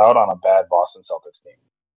balls out on a bad Boston Celtics team.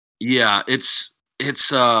 Yeah, it's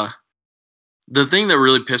the thing that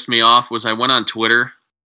really pissed me off was I went on Twitter,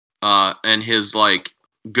 and his like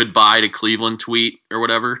goodbye to Cleveland tweet or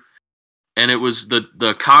whatever. And it was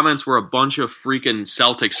the comments were a bunch of freaking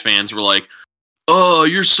Celtics fans were like, "Oh,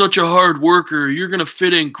 you're such a hard worker. You're going to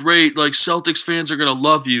fit in great. Like, Celtics fans are going to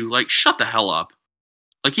love you." Like, shut the hell up.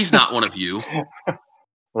 Like, he's not one of you.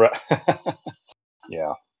 Right.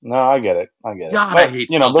 Yeah. No, I get it. God, but, I hate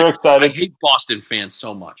they're excited. I hate Boston fans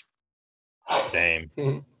so much. Same.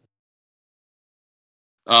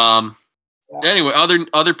 Anyway,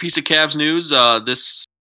 other piece of Cavs news. This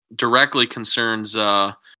directly concerns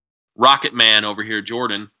Rocket Man over here,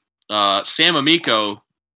 Jordan. Sam Amico,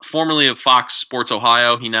 formerly of Fox Sports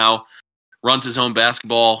Ohio, he now runs his own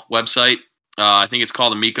basketball website. I think it's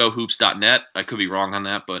called AmicoHoops.net. I could be wrong on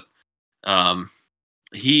that, but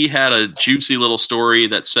he had a juicy little story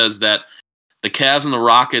that says that the Cavs and the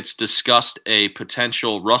Rockets discussed a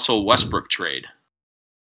potential Russell Westbrook trade.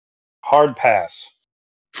 Hard pass.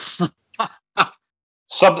 So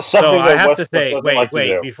I have to say,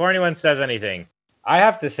 wait, before anyone says anything, I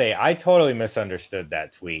have to say, I totally misunderstood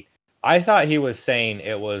that tweet. I thought he was saying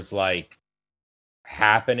it was like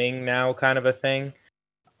happening now kind of a thing.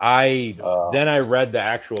 Then I read the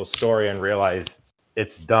actual story and realized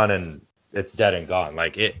it's done and it's dead and gone.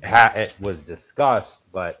 Like it was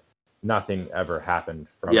discussed, but nothing ever happened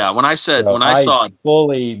from it. When I saw it,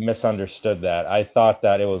 fully misunderstood that. I thought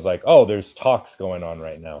that it was like, oh, there's talks going on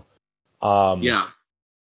right now.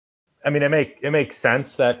 I mean, it makes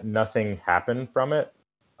sense that nothing happened from it,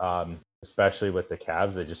 especially with the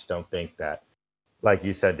Cavs. I just don't think that, like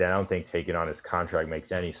you said, Dan, I don't think taking on his contract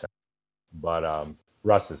makes any sense. But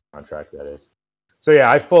Russ's contract, that is. So, yeah,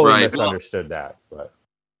 I fully misunderstood that. But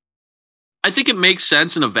I think it makes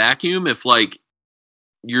sense in a vacuum if, like,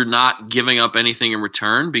 you're not giving up anything in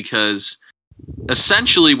return, because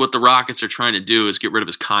essentially what the Rockets are trying to do is get rid of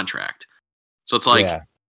his contract. So it's like,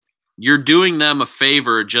 you're doing them a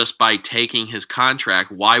favor just by taking his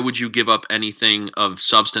contract. Why would you give up anything of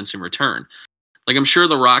substance in return? Like, I'm sure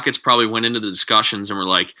the Rockets probably went into the discussions and were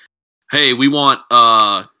like, hey, we want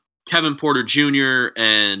Kevin Porter Jr.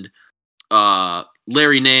 and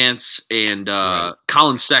Larry Nance and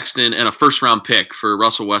Colin Sexton and a first-round pick for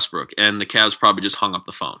Russell Westbrook. And the Cavs probably just hung up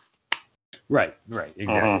the phone. Right,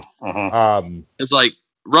 exactly. It's like,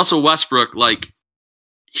 Russell Westbrook, like,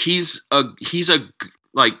 he's a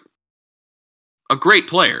great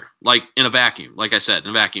player, like, in a vacuum. Like I said, in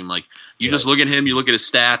a vacuum. Like, you just look at him, you look at his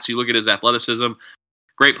stats, you look at his athleticism.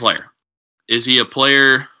 Great player. Is he a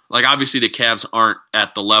player? Like, obviously the Cavs aren't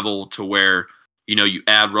at the level to where, you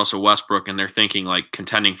add Russell Westbrook and they're thinking, like,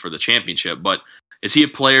 contending for the championship. But is he a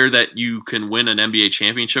player that you can win an NBA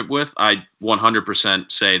championship with? I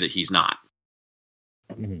 100% say that he's not.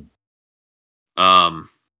 Mm-hmm.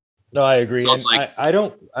 No, I agree. So and I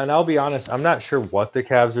don't, and I'll be honest, I'm not sure what the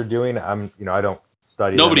Cavs are doing. I don't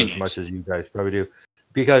study them as much as you guys probably do,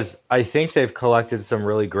 because I think they've collected some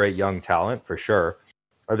really great young talent for sure.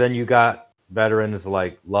 Or then you got veterans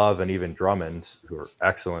like Love and even Drummond, who are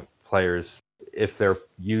excellent players if they're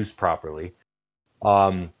used properly.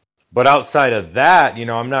 But outside of that,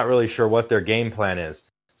 I'm not really sure what their game plan is.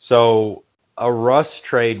 So a Russ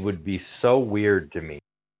trade would be so weird to me,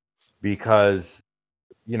 because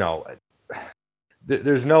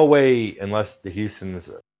there's no way, unless the Houstons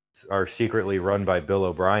are secretly run by Bill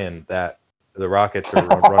O'Brien, that the Rockets are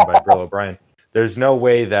run by Bill O'Brien. There's no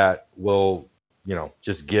way that will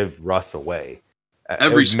just give Russ away.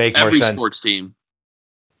 Every sports team.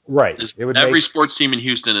 Right. Every sports team in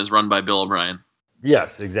Houston is run by Bill O'Brien.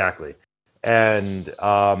 Yes, exactly. And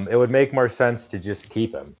it would make more sense to just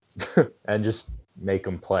keep him and just make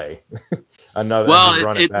him play. It's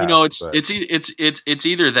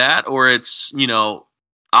either that or it's,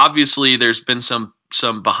 obviously there's been some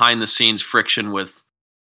behind the scenes friction with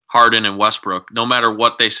Harden and Westbrook. No matter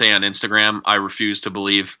what they say on Instagram, I refuse to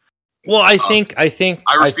believe. Well, I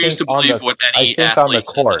refuse to believe what any athlete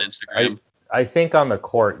says on Instagram. I think on the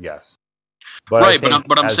court, yes. But right,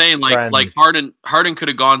 but I'm saying like Harden could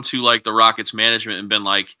have gone to like the Rockets management and been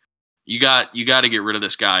like, you got to get rid of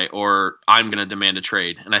this guy, or I'm going to demand a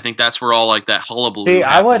trade. And I think that's where all like that hullabaloo. See,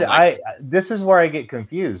 this is where I get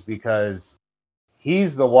confused because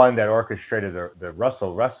he's the one that orchestrated the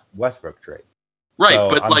Russell Westbrook trade. Right, so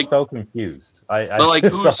but I'm so confused.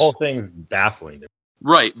 The whole thing's baffling.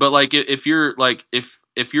 Right, but like if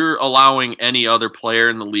you're allowing any other player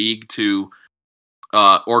in the league to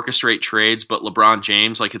orchestrate trades, but LeBron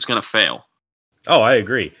James, like it's going to fail. Oh, I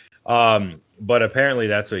agree. But apparently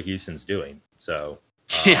that's what Houston's doing. So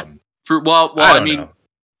yeah. I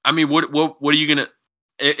mean, what are you gonna?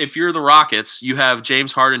 If you're the Rockets, you have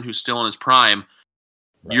James Harden who's still in his prime.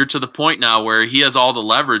 Right. You're to the point now where he has all the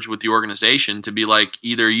leverage with the organization to be like,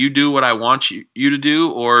 either you do what I want you to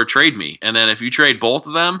do, or trade me. And then if you trade both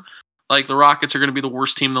of them, like the Rockets are going to be the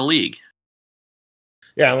worst team in the league.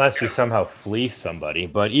 Yeah, unless you somehow fleece somebody.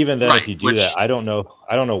 But even then, if you do that, I don't know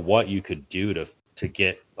what you could do to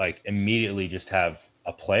get like immediately just have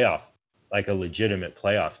a playoff, like a legitimate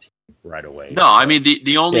playoff team right away. No, I mean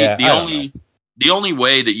the only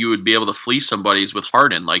way that you would be able to fleece somebody is with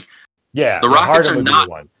Harden. Like, yeah, the Rockets are not.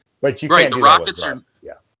 But you can't do that with Russ.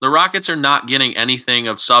 The Rockets are not getting anything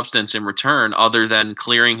of substance in return other than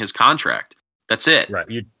clearing his contract. That's it. Right.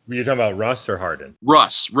 You're talking about Russ or Harden?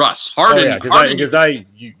 Russ. Harden. Oh, yeah, because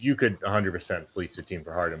you could 100% fleece the team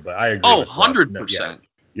for Harden, but I agree. Oh, 100%.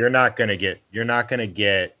 You're not gonna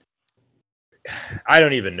get. I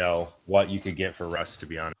don't even know what you could get for Russ, to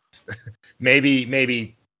be honest.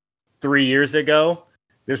 maybe 3 years ago,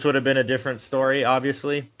 this would have been a different story,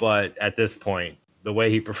 obviously. But at this point, the way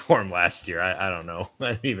he performed last year, I don't know.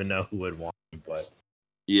 I don't even know who would want him. But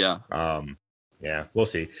yeah, yeah, we'll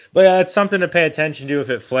see. But it's something to pay attention to if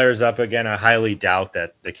it flares up again. I highly doubt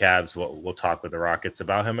that the Cavs will talk with the Rockets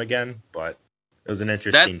about him again. But it was an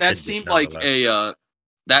interesting. That seemed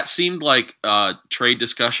like a trade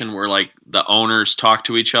discussion where like the owners talked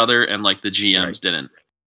to each other and like the GMs didn't.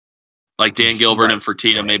 Like Dan Gilbert and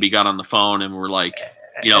Fertitta maybe got on the phone and were like,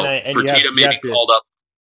 Fertitta maybe called up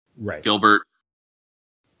Gilbert.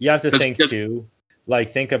 You have to think too, like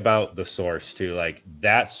think about the source too. Like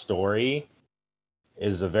that story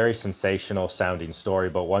is a very sensational sounding story,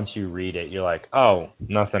 but once you read it, you're like, oh,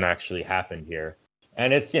 nothing actually happened here.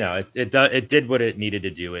 And it's, it did what it needed to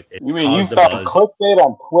do. You mean you've got clickbait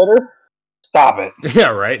on Twitter? Stop it. Yeah,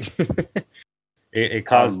 right. it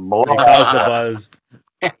caused the buzz,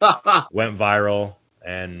 went viral,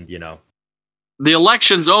 and the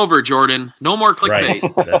election's over, Jordan. No more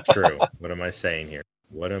clickbait. Right, that's true. What am I saying here?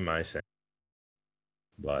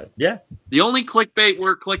 But yeah, the only clickbait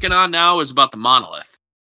we're clicking on now is about the monolith.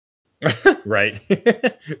 Right.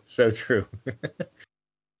 So true.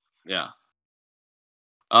 Yeah.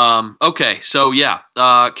 Okay, so yeah,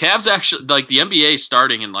 Cavs actually, like, the NBA is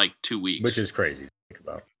starting in like 2 weeks, which is crazy to think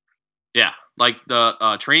about. Yeah, like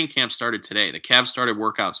the training camp started today. The Cavs started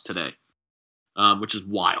workouts today, which is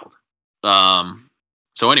wild.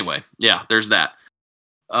 So anyway, yeah, there's that.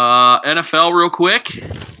 NFL real quick.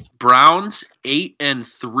 Browns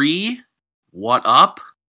 8-3. What up?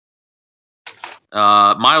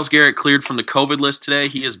 Myles Garrett cleared from the COVID list today.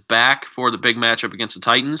 He is back for the big matchup against the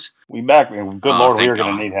Titans. We back, man. Good Lord, we are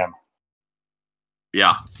going to need him.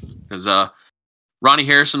 Yeah, because Ronnie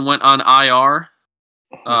Harrison went on IR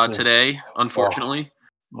today, unfortunately.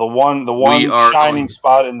 The one shining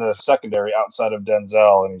spot in the secondary outside of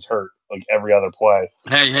Denzel, and he's hurt like every other play.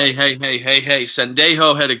 Hey.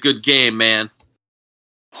 Sendejo had a good game, man.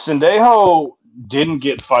 Sendejo didn't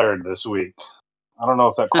get fired this week. I don't know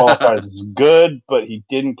if that qualifies as good, but he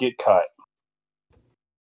didn't get cut.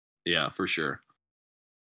 Yeah, for sure.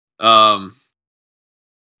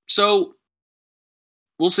 So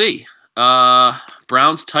we'll see.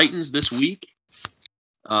 Browns Titans this week.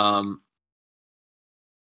 We'll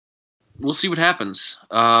see what happens.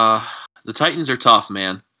 The Titans are tough,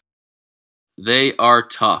 man. They are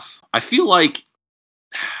tough. I feel like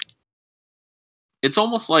it's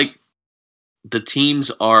almost like the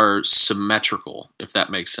teams are symmetrical, if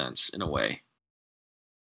that makes sense, in a way.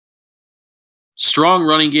 strong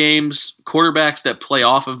running games, quarterbacks that play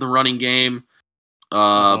off of the running game.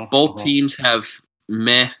 Both teams have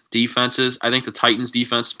meh defenses. I think the Titans'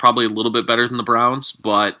 defense is probably a little bit better than the Browns,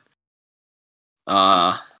 but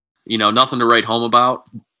nothing to write home about.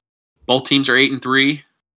 Both teams are 8-3.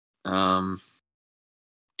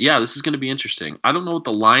 This is going to be interesting. I don't know what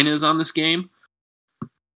the line is on this game,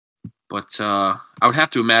 but I would have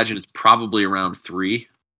to imagine it's probably around 3.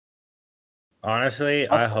 Honestly,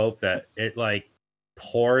 I hope that it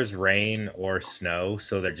pours rain or snow,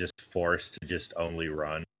 so they're just forced to just only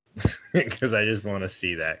run. Because I just want to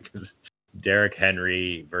see that. Because Derrick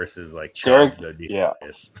Henry versus Chubb,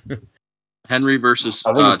 Henry versus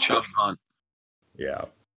Chubb and Hunt. Yeah.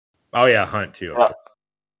 Oh yeah, Hunt too.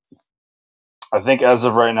 I think as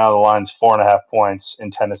of right now, the line's 4.5 points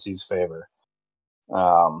in Tennessee's favor.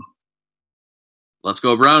 Let's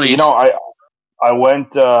go Brownies. I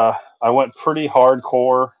went pretty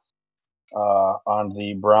hardcore on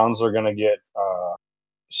the Browns are going to get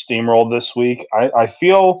steamrolled this week. I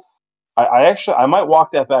feel I might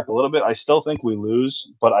walk that back a little bit. I still think we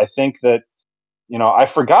lose, but I think that I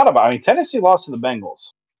forgot about. I mean, Tennessee lost to the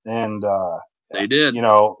Bengals, and they did.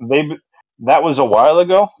 That was a while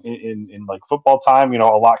ago in football time. A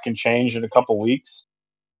lot can change in a couple weeks.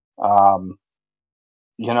 At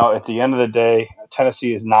the end of the day,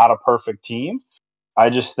 Tennessee is not a perfect team. I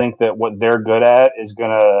just think that what they're good at is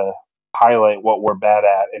going to highlight what we're bad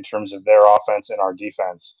at in terms of their offense and our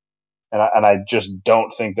defense. And I just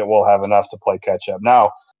don't think that we'll have enough to play catch up.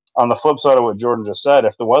 Now, on the flip side of what Jordan just said,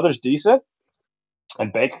 if the weather's decent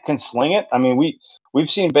and Baker can sling it, I mean, we've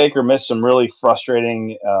seen Baker miss some really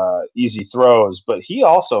frustrating easy throws, but he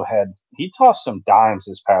tossed some dimes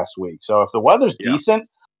this past week. So if the weather's decent,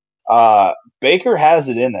 Baker has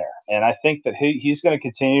it in there, and I think that he's going to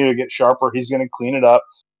continue to get sharper. He's going to clean it up,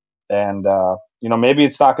 and maybe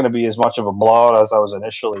it's not going to be as much of a blowout as I was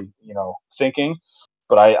initially thinking,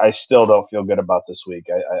 but I still don't feel good about this week.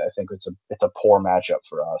 I think it's a poor matchup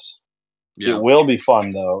for us. Yeah. It will be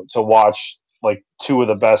fun though to watch two of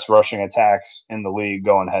the best rushing attacks in the league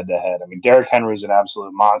going head to head. I mean, Derrick Henry's an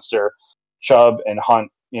absolute monster. Chubb and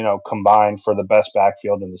Hunt, combined for the best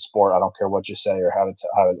backfield in the sport. I don't care what you say or how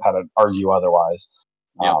to argue otherwise.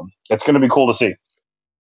 Yeah. It's going to be cool to see.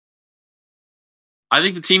 I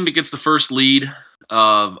think the team that gets the first lead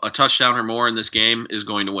of a touchdown or more in this game is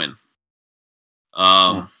going to win.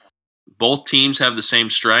 Both teams have the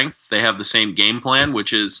same strength. They have the same game plan,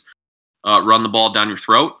 which is run the ball down your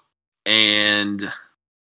throat. And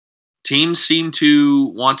teams seem to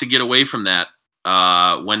want to get away from that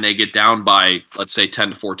when they get down by, let's say, 10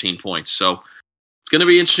 to 14 points. So it's going to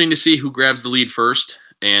be interesting to see who grabs the lead first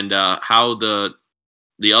and how the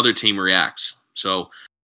other team reacts. So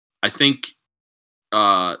I think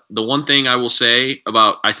the one thing I will say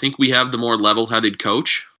I think we have the more level-headed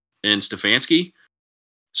coach in Stefanski.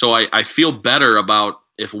 So I feel better about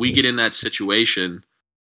if we get in that situation.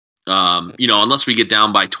 Unless we get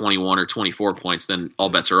down by 21 or 24 points, then all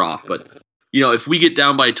bets are off. But, if we get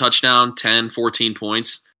down by a touchdown, 10, 14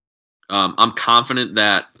 points, I'm confident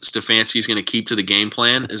that Stefanski is going to keep to the game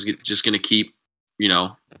plan, is just going to keep,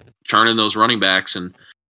 churning those running backs and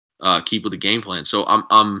keep with the game plan. So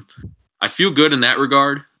I feel good in that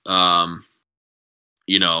regard.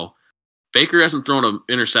 Baker hasn't thrown an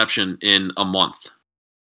interception in a month.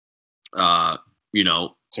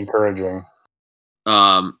 It's encouraging.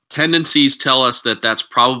 Tendencies tell us that that's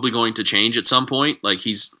probably going to change at some point.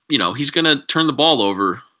 He's going to turn the ball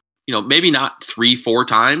over, maybe not 3-4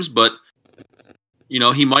 times, but,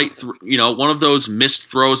 he might, one of those missed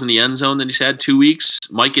throws in the end zone that he's had 2 weeks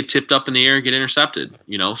might get tipped up in the air and get intercepted,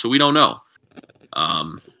 so we don't know.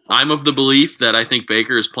 I'm of the belief that I think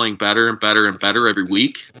Baker is playing better and better and better every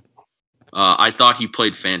week. I thought he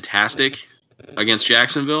played fantastic against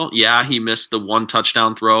Jacksonville. Yeah, he missed the one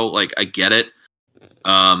touchdown throw. I get it.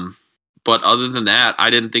 But other than that, I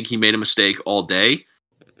didn't think he made a mistake all day.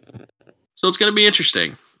 So it's going to be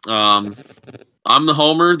interesting. I'm the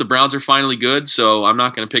homer. The Browns are finally good, so I'm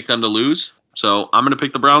not going to pick them to lose. So I'm going to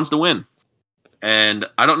pick the Browns to win. And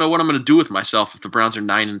I don't know what I'm going to do with myself if the Browns are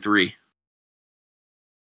 9-3.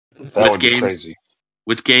 That would be crazy.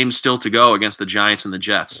 With games still to go against the Giants and the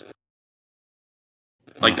Jets.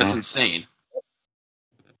 That's insane.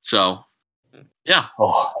 So, yeah.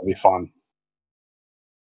 Oh, that'd be fun.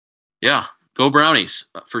 Yeah, go Brownies,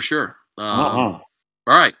 for sure. All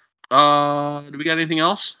right. Do we got anything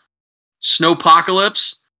else?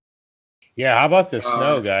 Snowpocalypse? Yeah, how about the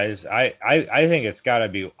snow, guys? I think it's got to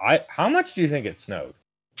be... How much do you think it snowed?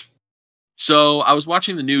 So I was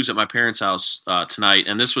watching the news at my parents' house tonight,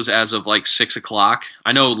 and this was as of 6 o'clock.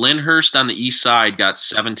 I know Lyndhurst on the east side got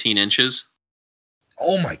 17 inches.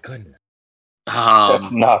 Oh my goodness.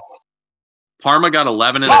 That's nuts. Parma got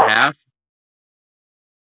 11.5,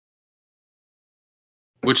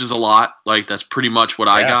 which is a lot. Like, that's pretty much what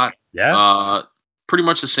I got. Yeah. Pretty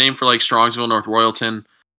much the same for like Strongsville, North Royalton.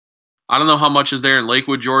 I don't know how much is there in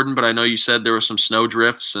Lakewood, Jordan, but I know you said there was some snow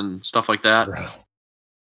drifts and stuff like that. Bro.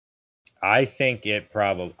 I think it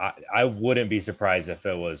probably. I wouldn't be surprised if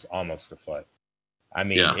it was almost a foot. I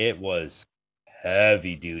mean, It was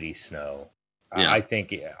heavy duty snow. Yeah. I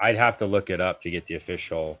think I'd have to look it up to get the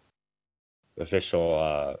official,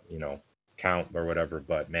 count or whatever.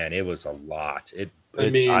 But man, it was a lot.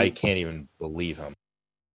 I can't even believe him.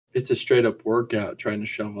 It's a straight up workout trying to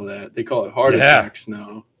shovel that. They call it heart attack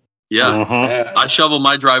snow. Yeah. Mhm. I shoveled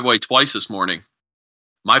my driveway twice this morning.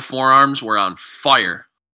 My forearms were on fire.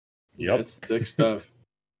 Yeah, it's thick stuff.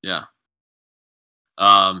 Yeah.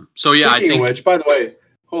 So yeah, Speaking I think. of which, by the way,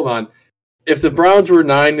 hold on. If the Browns were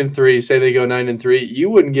 9-3, say they go 9-3, you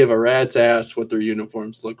wouldn't give a rat's ass what their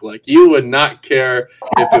uniforms look like. You would not care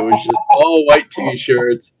if it was just all white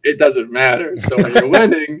T-shirts. It doesn't matter. So when you're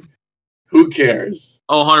winning, who cares?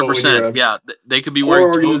 Oh, 100%. Yeah, they could be wearing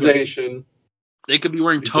organization. They could be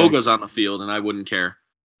wearing togas on the field, and I wouldn't care.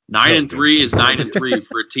 9-3 is 9-3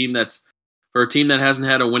 for a team that hasn't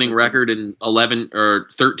had a winning record in 11 or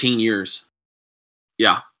 13 years.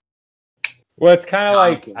 Yeah. Well, it's kind of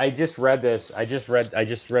like I just read this. I just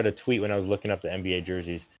read a tweet when I was looking up the NBA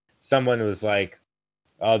jerseys. Someone was like,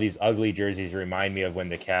 "Oh, these ugly jerseys remind me of when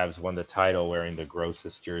the Cavs won the title wearing the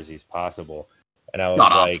grossest jerseys possible." And I was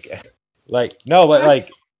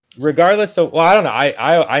regardless of, well, I don't know.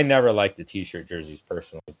 I never liked the T-shirt jerseys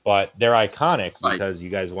personally, but they're iconic because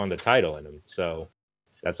you guys won the title in them. So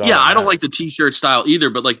that's all. Yeah, I don't like the T-shirt style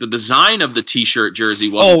either, but like the design of the T-shirt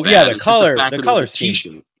jersey wasn't bad. The color scheme.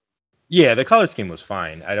 T-shirt. Yeah, the color scheme was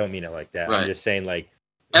fine. I don't mean it like that. Right. I'm just saying, like,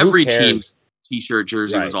 every team's T-shirt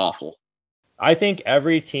jersey was awful. I think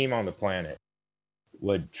every team on the planet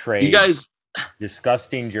would trade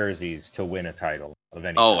disgusting jerseys to win a title of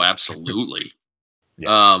any Oh, type. absolutely.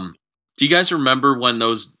 Yeah. Do you guys remember when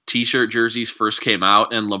those T-shirt jerseys first came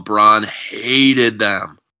out and LeBron hated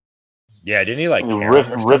them? Yeah, didn't he like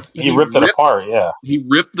He ripped it apart? Yeah, he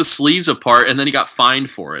ripped the sleeves apart and then he got fined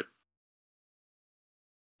for it.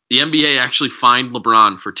 The NBA actually fined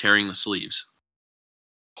LeBron for tearing the sleeves.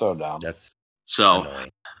 So dumb. That's so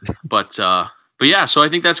annoying. but yeah, so I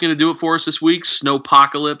think that's going to do it for us this week.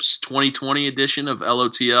 Snowpocalypse 2020 edition of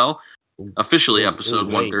LOTL, officially episode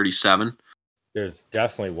 137. There's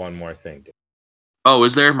definitely one more thing. Oh,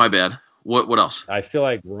 is there? My bad. What else? I feel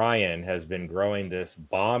like Ryan has been growing this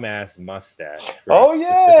bomb-ass mustache. Oh,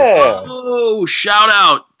 yeah. Oh, shout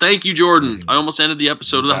out. Thank you, Jordan. I almost ended the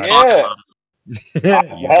episode without talking about it.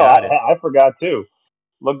 I forgot too.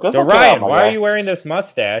 Look good. So Ryan, why are you wearing this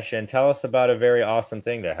mustache? And tell us about a very awesome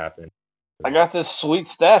thing that happened. I got this sweet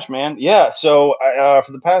stash, man. Yeah. So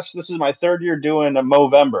for the past, this is my third year doing a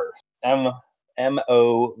Movember.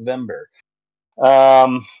 M-O-Vember.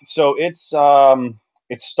 So it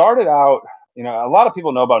started out. You know, a lot of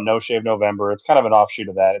people know about No Shave November. It's kind of an offshoot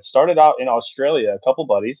of that. It started out in Australia. A couple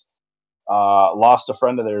buddies lost a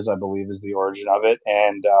friend of theirs, I believe, is the origin of it.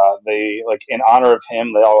 And they, like, in honor of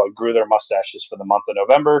him, they all grew their mustaches for the month of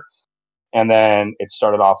November. And then it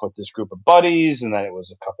started off with this group of buddies, and then it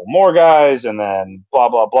was a couple more guys, and then blah,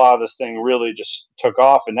 blah, blah. This thing really just took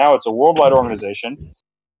off, and now it's a worldwide organization.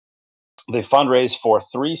 They fundraise for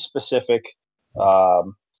 3 specific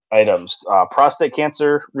items: prostate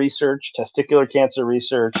cancer research, testicular cancer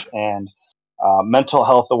research, and mental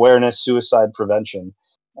health awareness, suicide prevention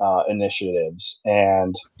initiatives.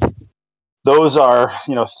 And those are,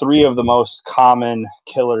 3 of the most common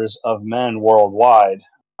killers of men worldwide.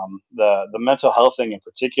 The mental health thing in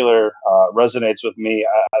particular resonates with me.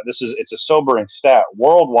 It's a sobering stat.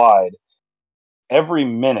 Worldwide, every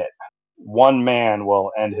minute, one man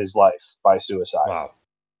will end his life by suicide. Wow.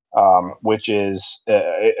 Which is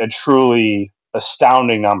a truly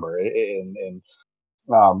astounding number. And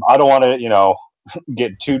I don't want to,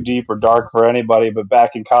 get too deep or dark for anybody, but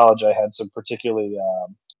back in college, I had some particularly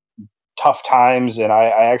tough times, and I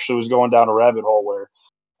actually was going down a rabbit hole where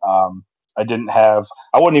I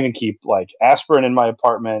wouldn't even keep like aspirin in my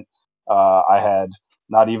apartment. I had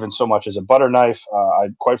not even so much as a butter knife.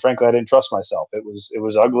 Quite frankly, I didn't trust myself. It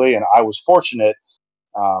was ugly, and I was fortunate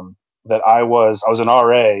that I was an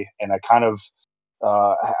RA, and I kind of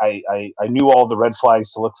I knew all the red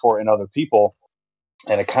flags to look for in other people,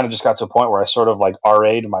 and it kind of just got to a point where I sort of like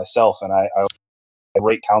RA'd myself, and I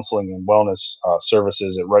rate counseling and wellness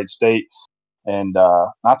services at Wright State. And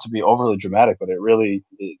not to be overly dramatic, but it really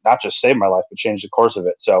not just saved my life, but changed the course of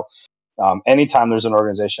it. So anytime there's an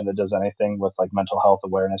organization that does anything with like mental health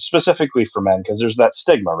awareness, specifically for men, because there's that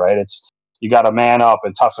stigma, right? It's you got to man up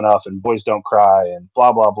and toughen up, and boys don't cry, and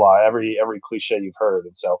blah blah blah. Every cliche you've heard,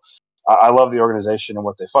 and so I love the organization and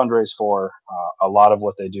what they fundraise for. A lot of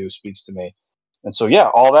what they do speaks to me, and so yeah.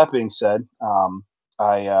 All that being said,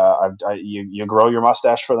 you grow your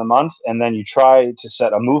mustache for the month, and then you try to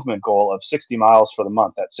set a movement goal of 60 miles for the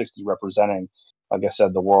month. That 60 representing, like I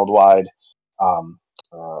said, the worldwide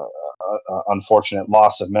unfortunate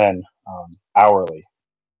loss of men hourly.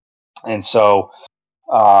 And so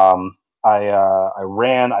I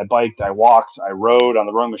ran, I biked, I walked, I rode on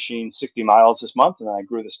the rowing machine 60 miles this month, and then I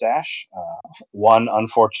grew the stash, one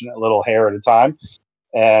unfortunate little hair at a time.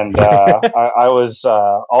 And I was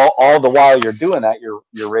all the while you're doing that,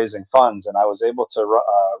 you're raising funds, and I was able to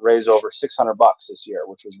raise over $600 this year,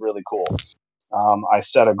 which was really cool. I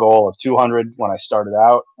set a goal of 200 when I started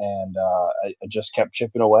out, and I just kept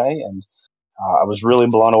chipping away, and I was really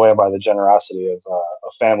blown away by the generosity of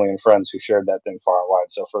family and friends who shared that thing far and wide.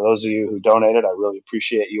 So for those of you who donated, I really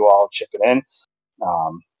appreciate you all chipping in,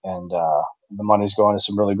 and the money's going to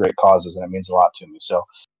some really great causes, and it means a lot to me. So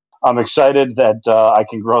I'm excited that I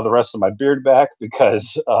can grow the rest of my beard back,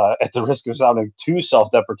 because at the risk of sounding too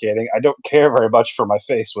self-deprecating, I don't care very much for my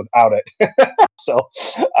face without it. So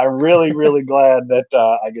I'm really, really glad that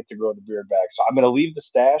I get to grow the beard back. So I'm going to leave the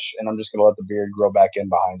stash, and I'm just going to let the beard grow back in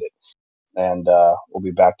behind it. And we'll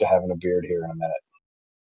be back to having a beard here in a minute.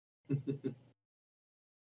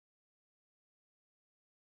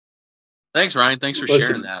 Thanks, Ryan. Thanks for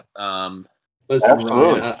sharing that. Listen,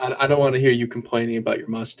 Absolutely. Ryan, I don't want to hear you complaining about your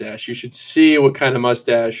mustache. You should see what kind of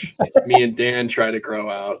mustache me and Dan try to grow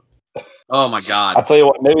out. Oh my God! I'll tell you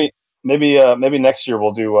what. Maybe next year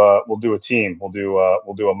we'll do a team. We'll do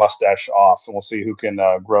a mustache off, and we'll see who can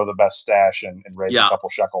grow the best stash and raise a couple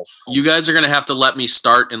shekels. You guys are gonna have to let me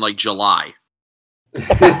start in like July. Yeah,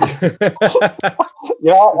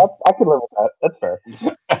 I can live with that. That's fair.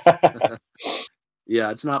 Yeah,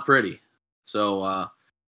 it's not pretty. So,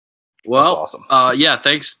 awesome. Yeah,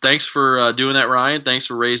 thanks for doing that, Ryan. Thanks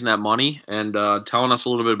for raising that money and telling us a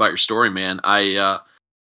little bit about your story, man.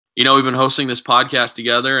 We've been hosting this podcast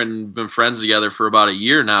together and been friends together for about a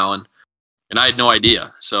year now, and I had no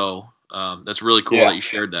idea. So that's really cool that you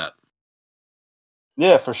shared that.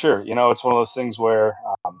 Yeah, for sure. It's one of those things where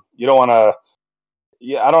you don't want to.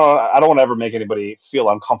 Yeah, I don't want to ever make anybody feel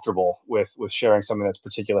uncomfortable with sharing something that's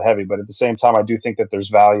particularly heavy. But at the same time, I do think that there's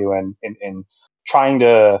value in trying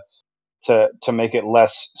to make it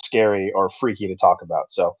less scary or freaky to talk about.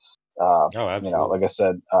 So, like I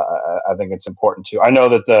said, I think it's important too. I know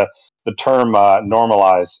that the term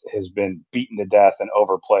normalize has been beaten to death and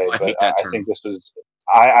overplayed. I hate that term. I think this was.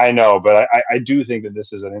 I know, but I do think that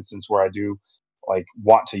this is an instance where I do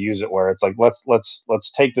want to use it, where it's like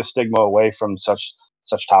let's take the stigma away from such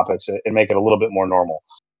topics and make it a little bit more normal.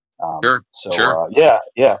 Sure.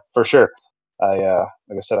 Yeah, for sure. Like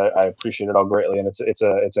I said, I appreciate it all greatly, and it's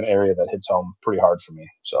an area that hits home pretty hard for me.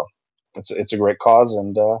 So it's a great cause,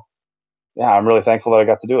 and I'm really thankful that I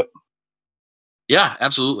got to do it. Yeah,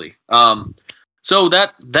 absolutely. So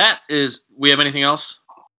that is. We have anything else?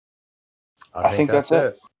 I think that's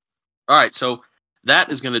it. All right, so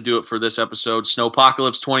that is going to do it for this episode,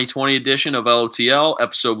 Snowpocalypse 2020 edition of LOTL,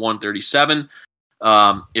 episode 137.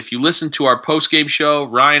 If you listen to our post-game show,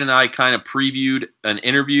 Ryan and I kind of previewed an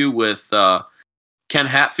interview with Ken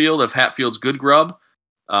Hatfield of Hatfield's Good Grub.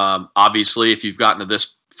 Obviously, if you've gotten to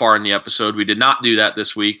this far in the episode, we did not do that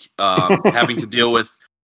this week, having to deal with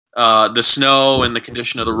the snow and the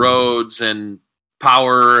condition of the roads and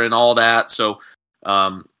power and all that. So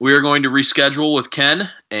we are going to reschedule with Ken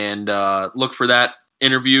and look for that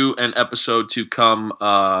interview and episode to come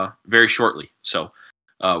very shortly. So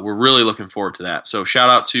we're really looking forward to that. So shout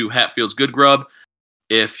out to Hatfield's Good Grub.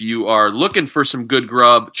 If you are looking for some good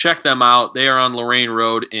grub, check them out. They are on Lorraine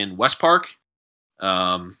Road in West Park.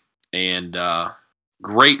 And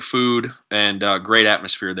great food and great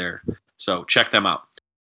atmosphere there. So check them out.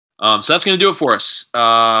 So that's going to do it for us.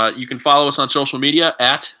 You can follow us on social media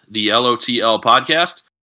at the LOTL Podcast.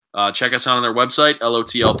 Check us out on their website,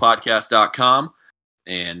 lotlpodcast.com.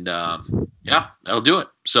 And that'll do it.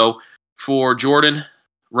 So for Jordan,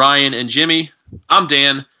 Ryan, and Jimmy, I'm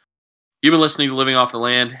Dan. You've been listening to Living Off the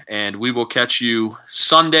Land, and we will catch you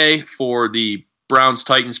Sunday for the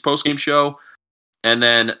Browns-Titans postgame show, and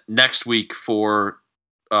then next week for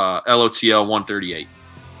LOTL 138.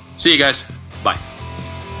 See you guys. Bye.